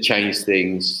change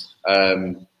things.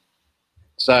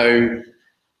 So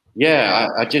yeah,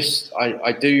 I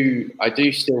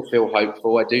do still feel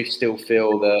hopeful. I do still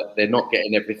feel that they're not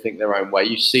getting everything their own way.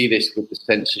 You see this with the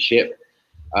censorship,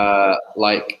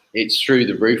 like it's through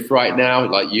the roof right now.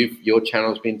 Like your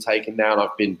channel's been taken down.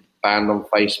 I've been banned on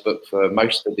Facebook for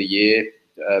most of the year.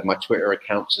 My Twitter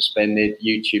account suspended,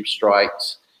 YouTube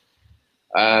strikes,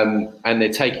 and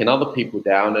they're taking other people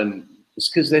down, and it's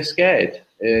because they're scared.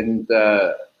 And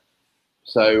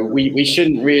so we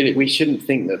shouldn't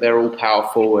think that they're all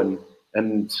powerful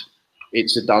and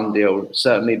it's a done deal.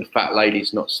 Certainly, the fat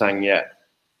lady's not sang yet.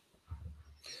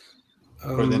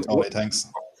 Brilliant, Ollie. Thanks.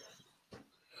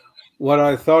 What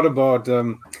I thought about,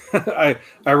 I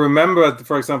remember,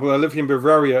 for example, I live here in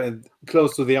Bavaria,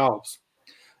 close to the Alps,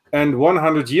 and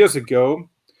 100 years ago,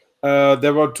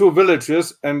 there were two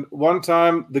villages, and one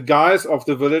time the guys of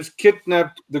the village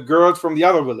kidnapped the girls from the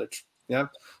other village. Yeah,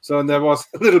 so there was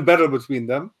a little battle between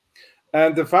them,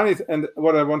 and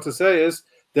what I want to say is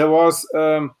there was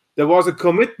a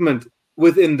commitment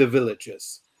within the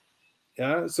villages.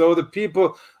 Yeah, so the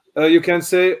people. You can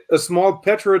say a small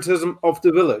patriotism of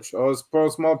the village, or a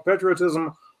small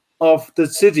patriotism of the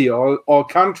city or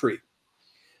country.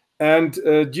 And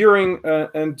during the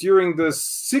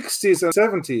 60s and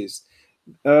 70s,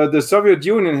 the Soviet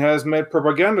Union has made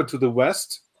propaganda to the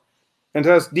West and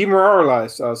has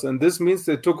demoralized us. And this means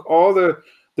they took all the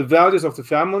values of the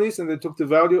families, and they took the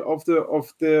value of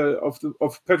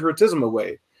patriotism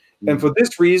away. And for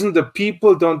this reason, the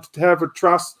people don't have a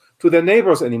trust to their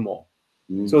neighbors anymore.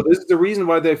 So this is the reason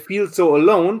why they feel so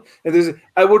alone. And this,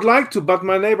 I would like to, but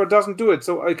my neighbor doesn't do it,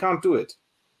 so I can't do it.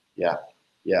 Yeah.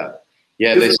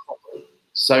 There's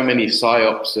so many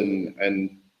psyops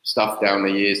and stuff down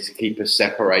the years to keep us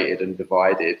separated and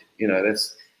divided. You know,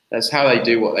 that's how they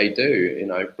do what they do. You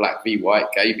know, black v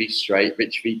white, gay v straight,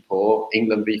 rich v poor,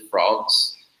 England v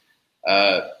France.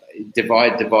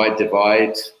 Divide,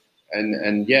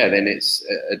 and yeah, then it's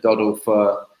a doddle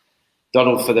for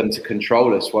them to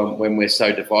control us when we're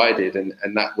so divided,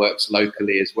 and that works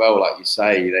locally as well. Like you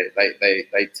say,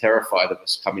 they terrified of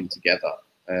us coming together,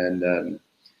 and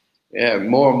yeah,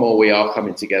 more and more we are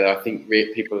coming together. I think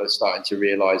people are starting to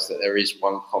realize that there is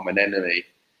one common enemy.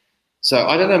 So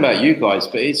I don't know about you guys,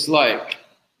 but it's like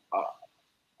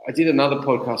I did another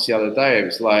podcast the other day. It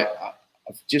was like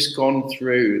I've just gone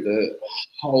through the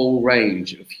whole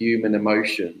range of human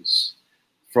emotions,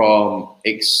 from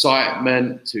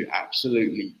excitement to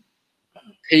absolutely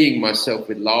peeing myself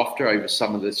with laughter over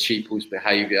some of the sheeple's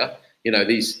behavior. You know,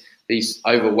 these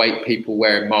overweight people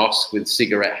wearing masks with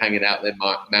cigarette hanging out their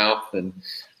mouth, and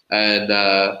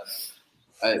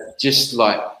just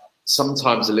like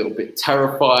sometimes a little bit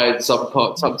terrified.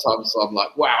 Sometimes I'm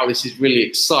like, wow, this is really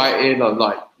exciting. I'm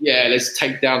like, yeah, let's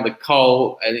take down the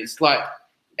cult. And it's like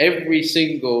every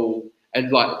single,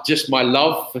 and like just my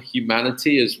love for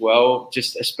humanity as well,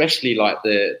 just especially like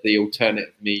the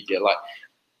alternative media. Like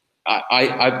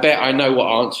I bet I know what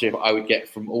answer I would get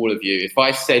from all of you. If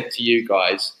I said to you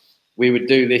guys, we would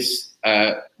do this,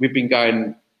 we've been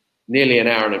going nearly an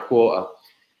hour and a quarter.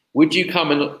 Would you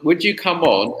come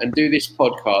on and do this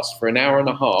podcast for an hour and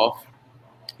a half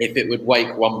if it would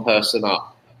wake one person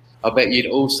up? I bet you'd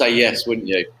all say yes, wouldn't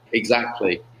you?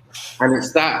 Exactly. And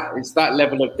it's that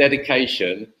level of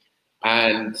dedication,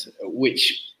 and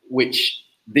which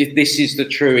this is the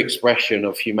true expression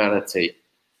of humanity.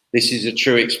 This is a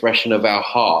true expression of our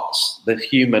hearts, the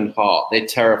human heart. They're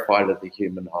terrified of the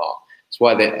human heart. That's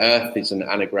why the earth is an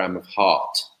anagram of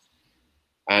heart.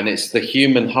 And it's the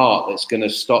human heart that's going to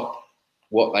stop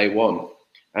what they want.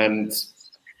 And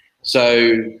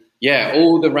so, yeah,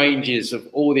 all the ranges of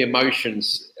all the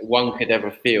emotions one could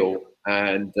ever feel.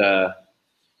 And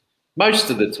most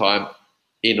of the time,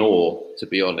 in awe, to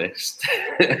be honest,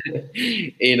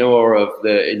 in awe of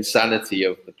the insanity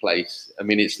of the place. I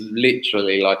mean, it's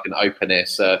literally like an open air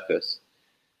circus.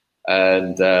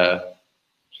 And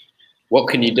what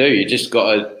can you do? You just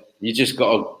gotta,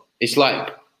 it's like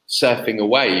surfing a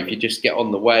wave. You just get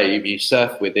on the wave, you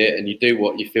surf with it, and you do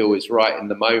what you feel is right in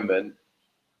the moment,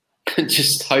 and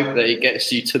just hope that it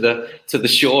gets you to the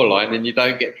shoreline and you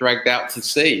don't get dragged out to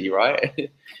sea,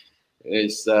 right?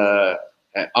 It's an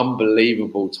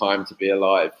unbelievable time to be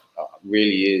alive. It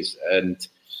really is. And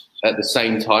at the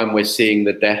same time, we're seeing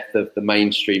the death of the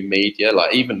mainstream media.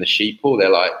 Like even the sheeple,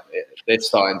 they're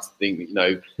starting to think, you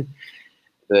know,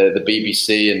 the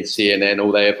BBC and CNN,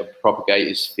 all they ever propagate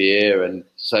is fear. And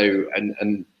so,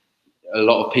 and a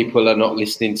lot of people are not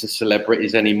listening to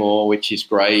celebrities anymore, which is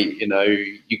great. You know,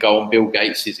 you go on Bill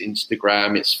Gates's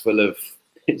Instagram, it's full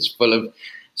of,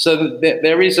 so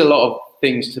there is a lot of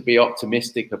things to be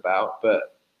optimistic about,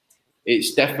 but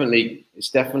it's definitely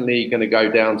going to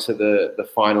go down to the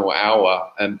final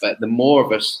hour. But the more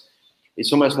of us,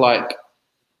 it's almost like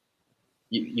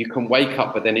you can wake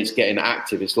up, but then it's getting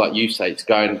active. It's like you say, it's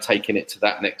going and taking it to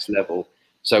that next level.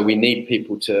 So we need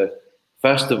people to,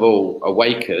 first of all,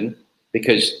 awaken,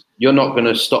 because you're not going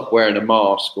to stop wearing a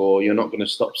mask, or you're not going to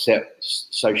stop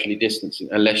socially distancing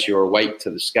unless you're awake to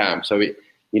the scam. So you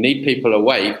need people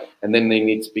awake, and then they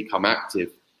need to become active.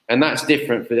 And that's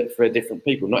different for different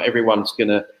people. Not everyone's going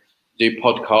to do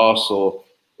podcasts or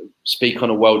speak on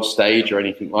a world stage or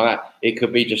anything like that. It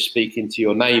could be just speaking to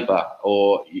your neighbor,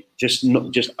 or just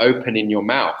opening your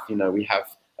mouth. You know, we have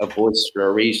a voice for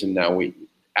a reason now.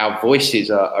 Our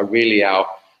voices are really our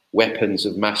weapons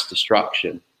of mass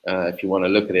destruction, if you want to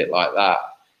look at it like that.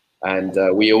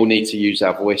 And we all need to use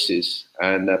our voices,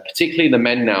 and particularly the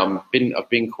men now. I've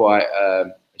been quite.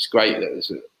 It's great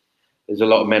that there's a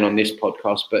lot of men on this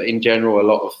podcast, but in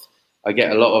general, I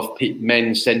get a lot of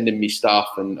men sending me stuff,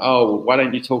 and why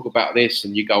don't you talk about this?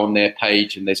 And you go on their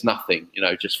page and there's nothing, you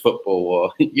know, just football,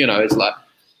 or you know, it's like,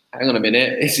 hang on a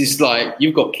minute, it's just like,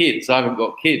 you've got kids, I haven't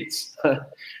got kids.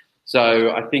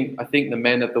 So I think the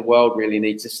men of the world really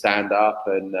need to stand up,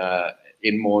 and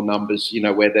in more numbers, you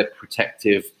know, wear their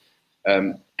protective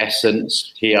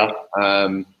essence here.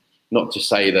 Not to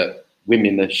say that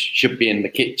women should be in the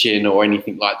kitchen or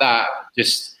anything like that.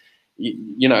 Just,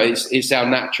 you know, it's our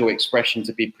natural expression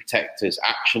to be protectors,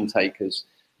 action takers,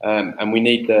 and we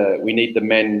need the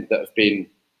men that have been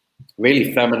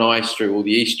really feminized through all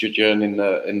the estrogen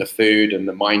in the food and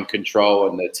the mind control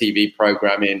and the TV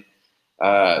programming,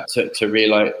 to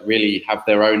really have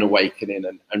their own awakening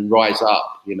and rise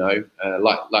up,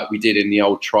 like we did in the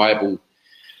old tribal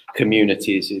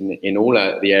communities in all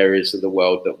the areas of the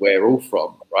world that we're all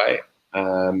from, right?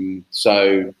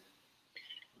 So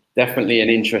definitely an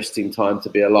interesting time to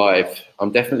be alive.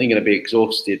 I'm definitely going to be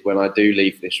exhausted when I do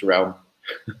leave this realm.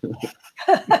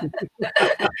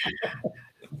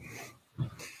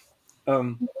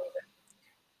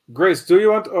 Grace, do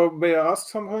you want, or may I ask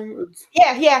something?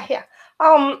 Yeah.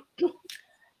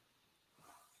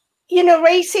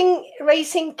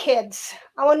 Raising kids.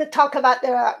 I want to talk about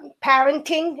the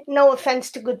parenting. No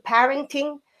offense to good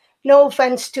parenting. No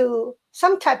offense to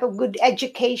some type of good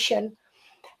education.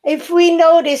 If we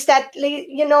notice that,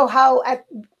 how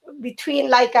between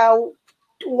like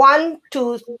 1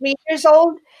 to 3 years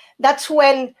old, that's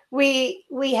when we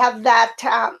have that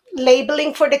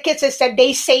labeling for the kids, is that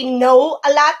they say no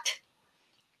a lot,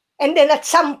 and then at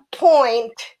some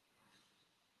point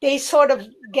they sort of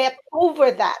get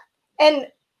over that. And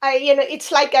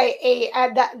it's like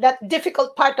that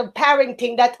difficult part of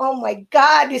parenting, that, oh my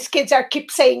God, these kids keep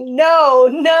saying no,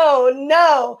 no,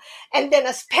 no. And then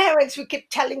as parents, we keep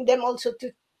telling them also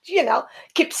to,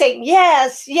 keep saying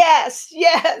yes, yes,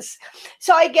 yes.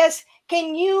 So I guess,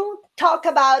 can you talk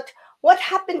about what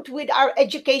happened with our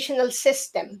educational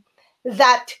system,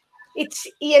 that it's,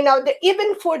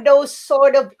 even for those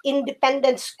sort of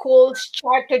independent schools,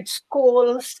 chartered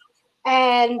schools,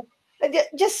 and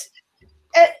just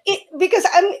because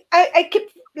I keep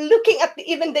looking at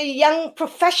even the young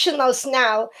professionals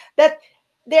now, that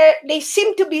they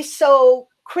seem to be so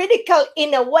critical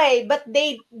in a way, but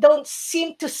they don't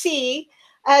seem to see,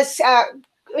 as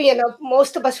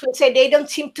most of us would say, they don't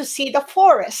seem to see the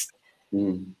forest.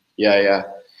 Yeah.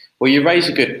 Well, you raise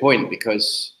a good point,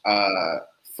 because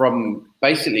from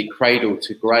basically cradle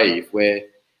to grave,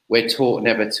 we're taught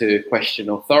never to question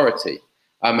authority.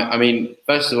 I mean,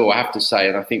 first of all, I have to say,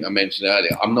 and I think I mentioned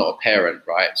earlier, I'm not a parent,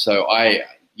 right? So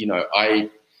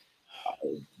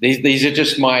these are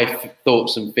just my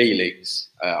thoughts and feelings.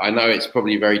 I know it's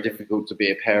probably very difficult to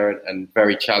be a parent and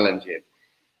very challenging,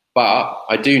 but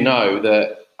I do know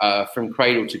that from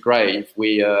cradle to grave,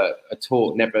 we are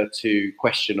taught never to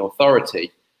question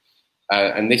authority.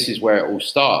 And this is where it all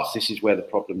starts. This is where the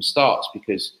problem starts,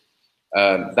 because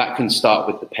that can start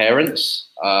with the parents,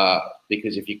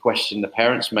 because if you question the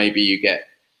parents, maybe you get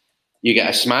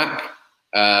a smack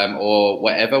or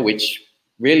whatever, which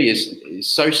really is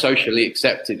so socially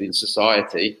accepted in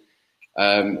society.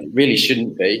 Really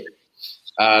shouldn't be.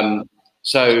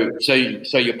 So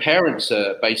your parents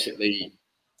are basically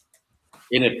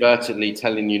inadvertently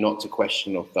telling you not to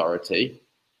question authority.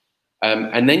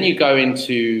 And then you go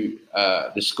into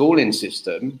the schooling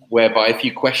system, whereby if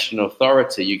you question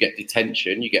authority, you get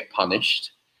detention, you get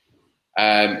punished.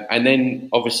 And then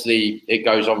obviously it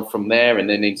goes on from there, and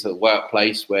then into the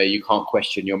workplace, where you can't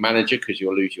question your manager because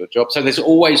you'll lose your job. So there's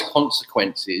always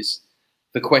consequences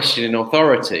for questioning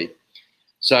authority.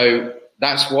 So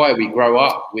that's why we grow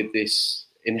up with this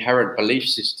inherent belief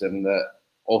system that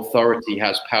authority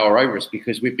has power over us,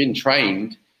 because we've been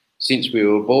trained since we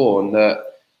were born that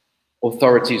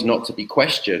authority is not to be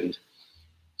questioned.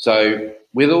 So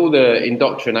with all the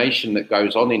indoctrination that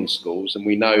goes on in schools, and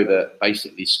we know that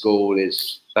basically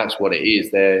that's what it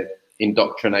is, they're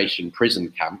indoctrination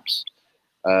prison camps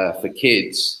for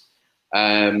kids.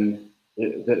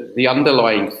 The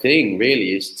underlying thing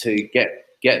really is to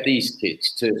get these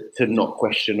kids to not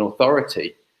question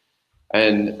authority.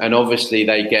 And obviously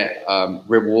they get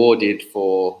rewarded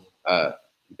for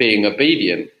being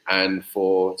obedient and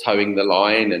for towing the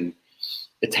line and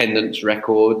attendance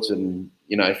records, and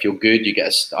if you're good, you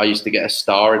get I used to get a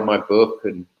star in my book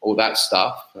and all that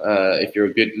stuff. If you're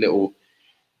a good little,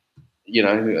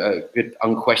 a good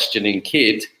unquestioning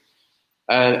kid,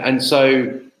 and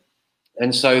so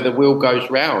the wheel goes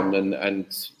round, and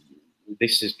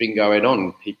this has been going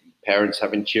on. Parents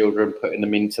having children, putting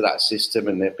them into that system,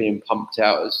 and they're being pumped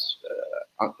out as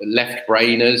left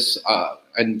brainers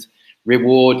and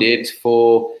rewarded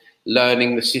for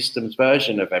learning the system's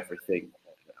version of everything.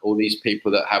 All these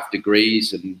people that have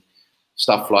degrees and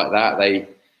stuff like that,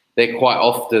 they're quite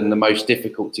often the most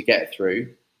difficult to get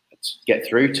through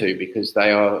to, because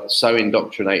they are so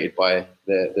indoctrinated by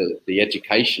the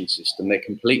education system. They're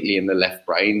completely in the left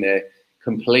brain. They're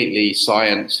completely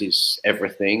science is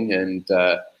everything, and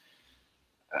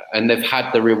they've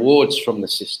had the rewards from the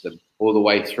system all the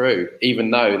way through,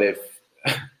 even though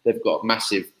they've got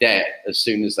massive debt as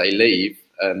soon as they leave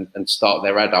and start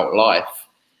their adult life,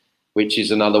 which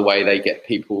is another way they get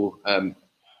people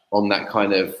on that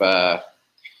kind of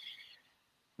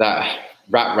that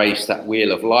rat race, that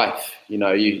wheel of life. You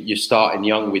know, you're starting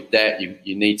young with debt.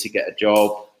 You need to get a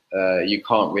job. You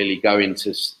can't really go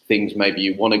into things maybe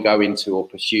you want to go into, or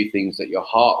pursue things that your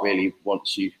heart really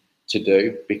wants you to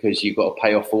do, because you've got to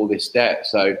pay off all this debt.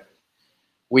 So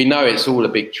we know it's all a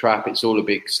big trap. It's all a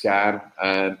big scam.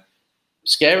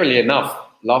 Scarily enough,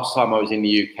 last time I was in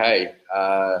the UK,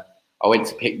 I went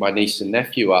to pick my niece and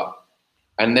nephew up,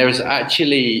 and there was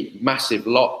actually massive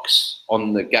locks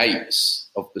on the gates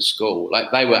of the school.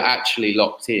 Like, they were actually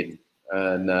locked in.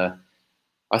 And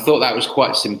I thought that was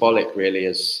quite symbolic, really,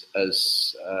 as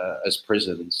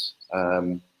prisons.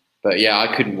 But yeah,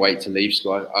 I couldn't wait to leave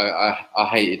school. I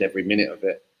hated every minute of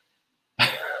it.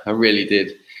 I really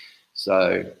did.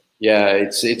 So yeah,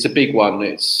 it's a big one.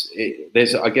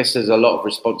 I guess there's a lot of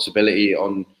responsibility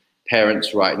on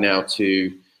parents right now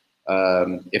to,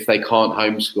 if they can't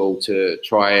homeschool, to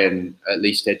try and at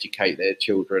least educate their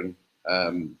children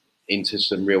into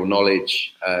some real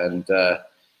knowledge, and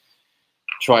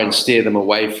try and steer them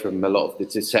away from a lot of the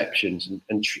deceptions,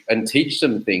 and teach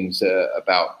them things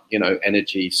about, you know,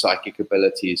 energy, psychic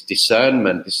abilities,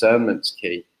 discernment. Discernment's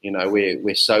key. You know,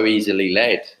 we're so easily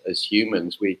led as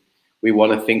humans. We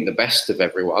want to think the best of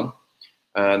everyone.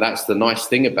 That's the nice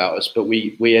thing about us, but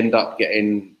we end up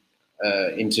getting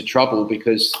into trouble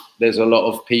because there's a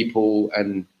lot of people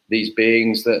and these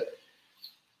beings that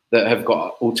have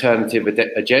got alternative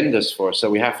agendas for us. So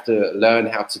we have to learn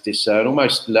how to discern,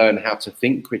 almost learn how to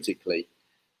think critically.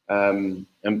 And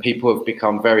people have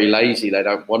become very lazy. They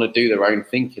don't want to do their own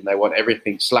thinking. They want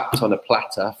everything slapped on a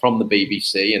platter from the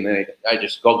BBC, and they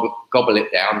just gobble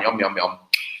it down, yum, yum, yum.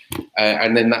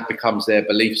 And then that becomes their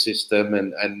belief system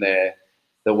and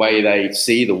the way they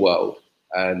see the world.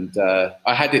 And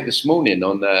I had it this morning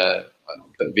on a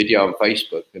video on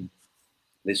Facebook, and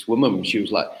this woman, she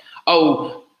was like,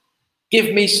 "Oh,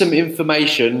 give me some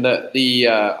information that the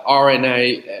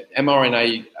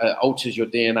mRNA alters your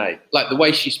DNA." Like, the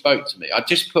way she spoke to me. I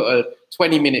just put a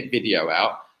 20-minute video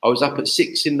out. I was up at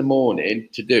 6 a.m.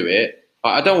 to do it.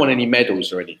 I don't want any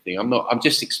medals or anything. I'm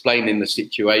just explaining the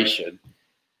situation.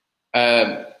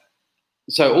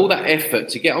 So all that effort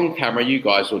to get on camera, you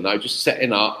guys will know, just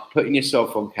setting up, putting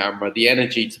yourself on camera, the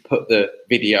energy to put the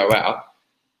video out.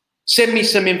 Send me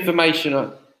some information.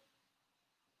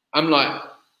 I'm like,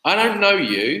 I don't know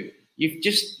you. You've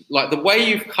just, like, the way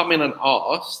you've come in and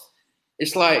asked,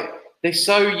 it's like they're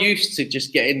so used to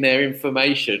just getting their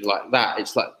information like that.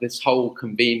 It's like this whole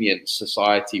convenience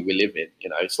society we live in, you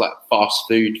know, it's like fast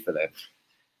food for them.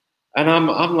 And I'm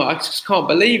like, I just can't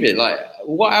believe it. Like,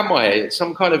 what am I?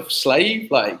 Some kind of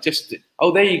slave? Like, just,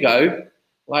 oh, there you go.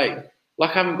 Like I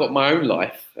haven't got my own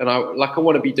life, and I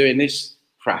want to be doing this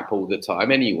crap all the time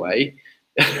anyway.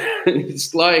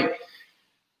 It's like,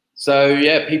 so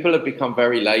yeah, people have become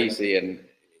very lazy, and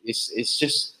it's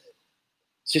just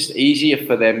easier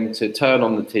for them to turn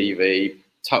on the TV,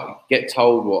 get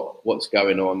told what's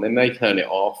going on, then they turn it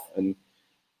off, and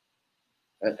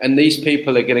these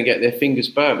people are going to get their fingers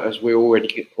burnt, as we're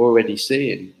already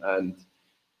seeing, and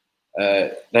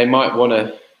they might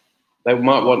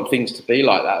want things to be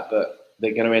like that, but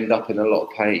they're going to end up in a lot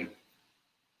of pain.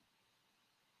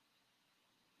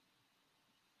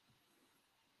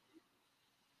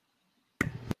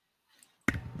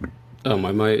 Oh,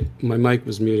 my mic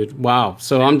was muted. Wow.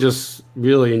 So I'm just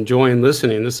really enjoying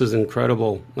listening. This is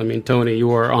incredible. I mean, Tony,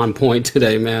 you are on point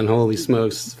today, man. Holy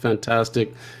smokes.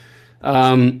 Fantastic.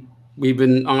 We've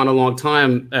been on a long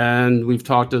time, and we've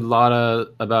talked about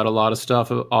a lot of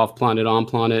stuff off planet, on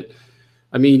planet.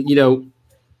 I mean, you know,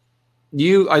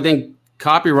 I think,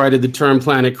 copyrighted the term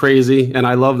planet crazy, and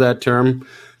I love that term.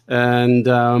 And,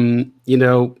 you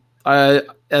know,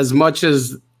 as much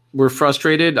as we're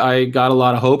frustrated, I got a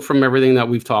lot of hope from everything that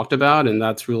we've talked about, and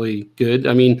that's really good.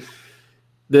 I mean,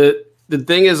 the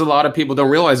thing is, a lot of people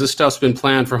don't realize this stuff's been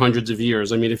planned for hundreds of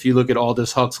years. I mean, if you look at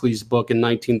Aldous Huxley's book in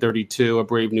 1932, A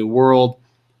Brave New World,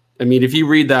 I mean, if you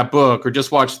read that book or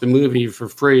just watch the movie for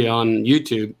free on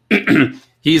YouTube,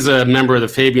 he's a member of the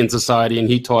Fabian Society, and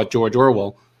he taught George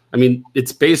Orwell. I mean,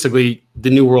 it's basically the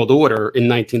New World Order in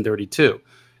 1932.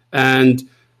 And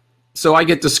so I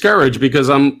get discouraged because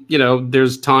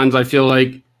there's times I feel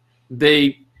like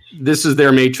this is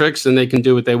their matrix and they can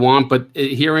do what they want. But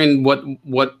hearing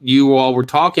what you all were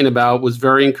talking about was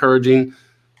very encouraging.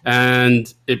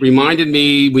 And it reminded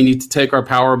me, we need to take our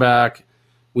power back.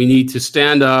 We need to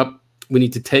stand up. We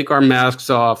need to take our masks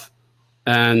off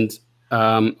and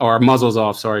our muzzles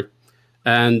off. Sorry.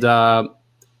 And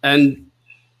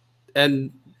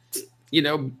you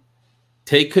know,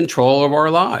 take control of our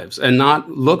lives and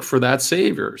not look for that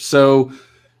savior. So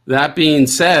that being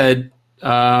said,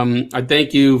 I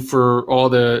thank you for all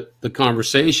the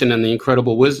conversation and the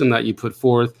incredible wisdom that you put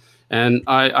forth. And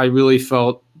I really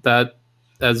felt that,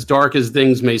 as dark as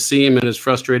things may seem and as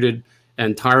frustrated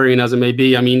and tiring as it may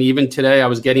be, I mean, even today I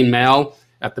was getting mail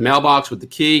at the mailbox with the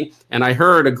key, and I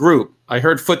heard a group. I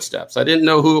heard footsteps. I didn't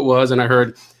know who it was, and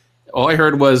all I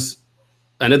heard was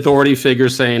an authority figure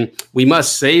saying, "We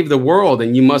must save the world,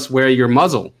 and you must wear your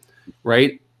muzzle,"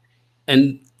 right?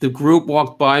 And the group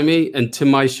walked by me, and to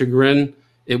my chagrin,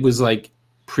 it was like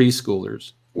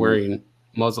preschoolers wearing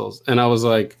muzzles, and I was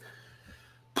like,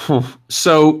 Phew.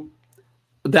 So.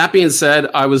 That being said,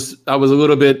 I was a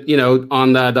little bit,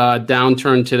 on that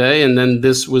downturn today, and then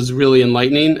this was really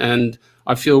enlightening, and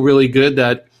I feel really good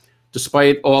that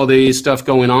despite all the stuff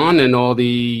going on and all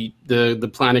the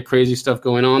planet crazy stuff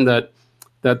going on, that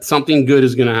something good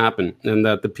is going to happen, and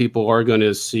that the people are going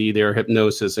to see their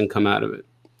hypnosis and come out of it.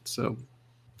 So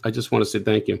I just want to say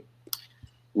thank you.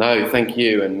 No, thank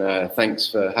you, and thanks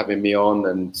for having me on,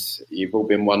 and you've all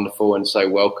been wonderful and so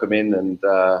welcoming, and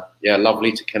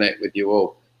lovely to connect with you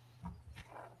all.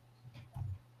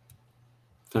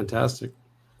 Fantastic.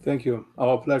 Thank you.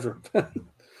 Our pleasure.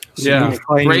 Yeah,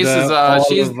 Grace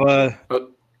is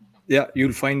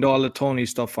you'll find all of Tony's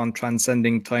stuff on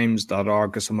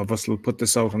transcendingtimes.org. Some of us will put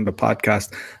this out on the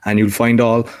podcast, and you'll find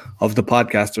all of the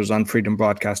podcasters on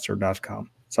freedombroadcaster.com.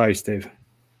 Sorry, Steve.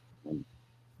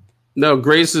 No,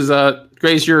 Grace,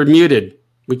 you're muted.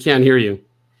 We can't hear you.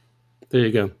 There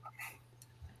you go.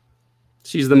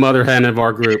 She's the mother hen of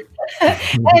our group. And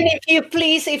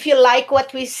if you like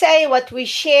what we say, what we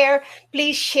share,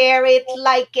 please share it,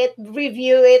 like it,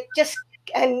 review it,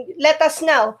 and let us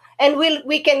know. And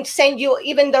we can send you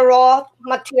even the raw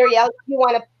material if you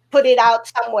want to put it out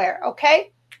somewhere.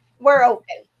 Okay? We're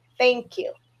open. Thank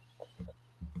you.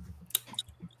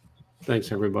 Thanks,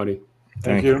 everybody.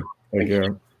 Thank you. Thank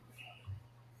you.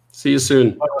 See you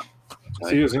soon.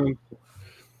 See you soon.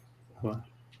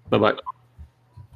 Bye-bye.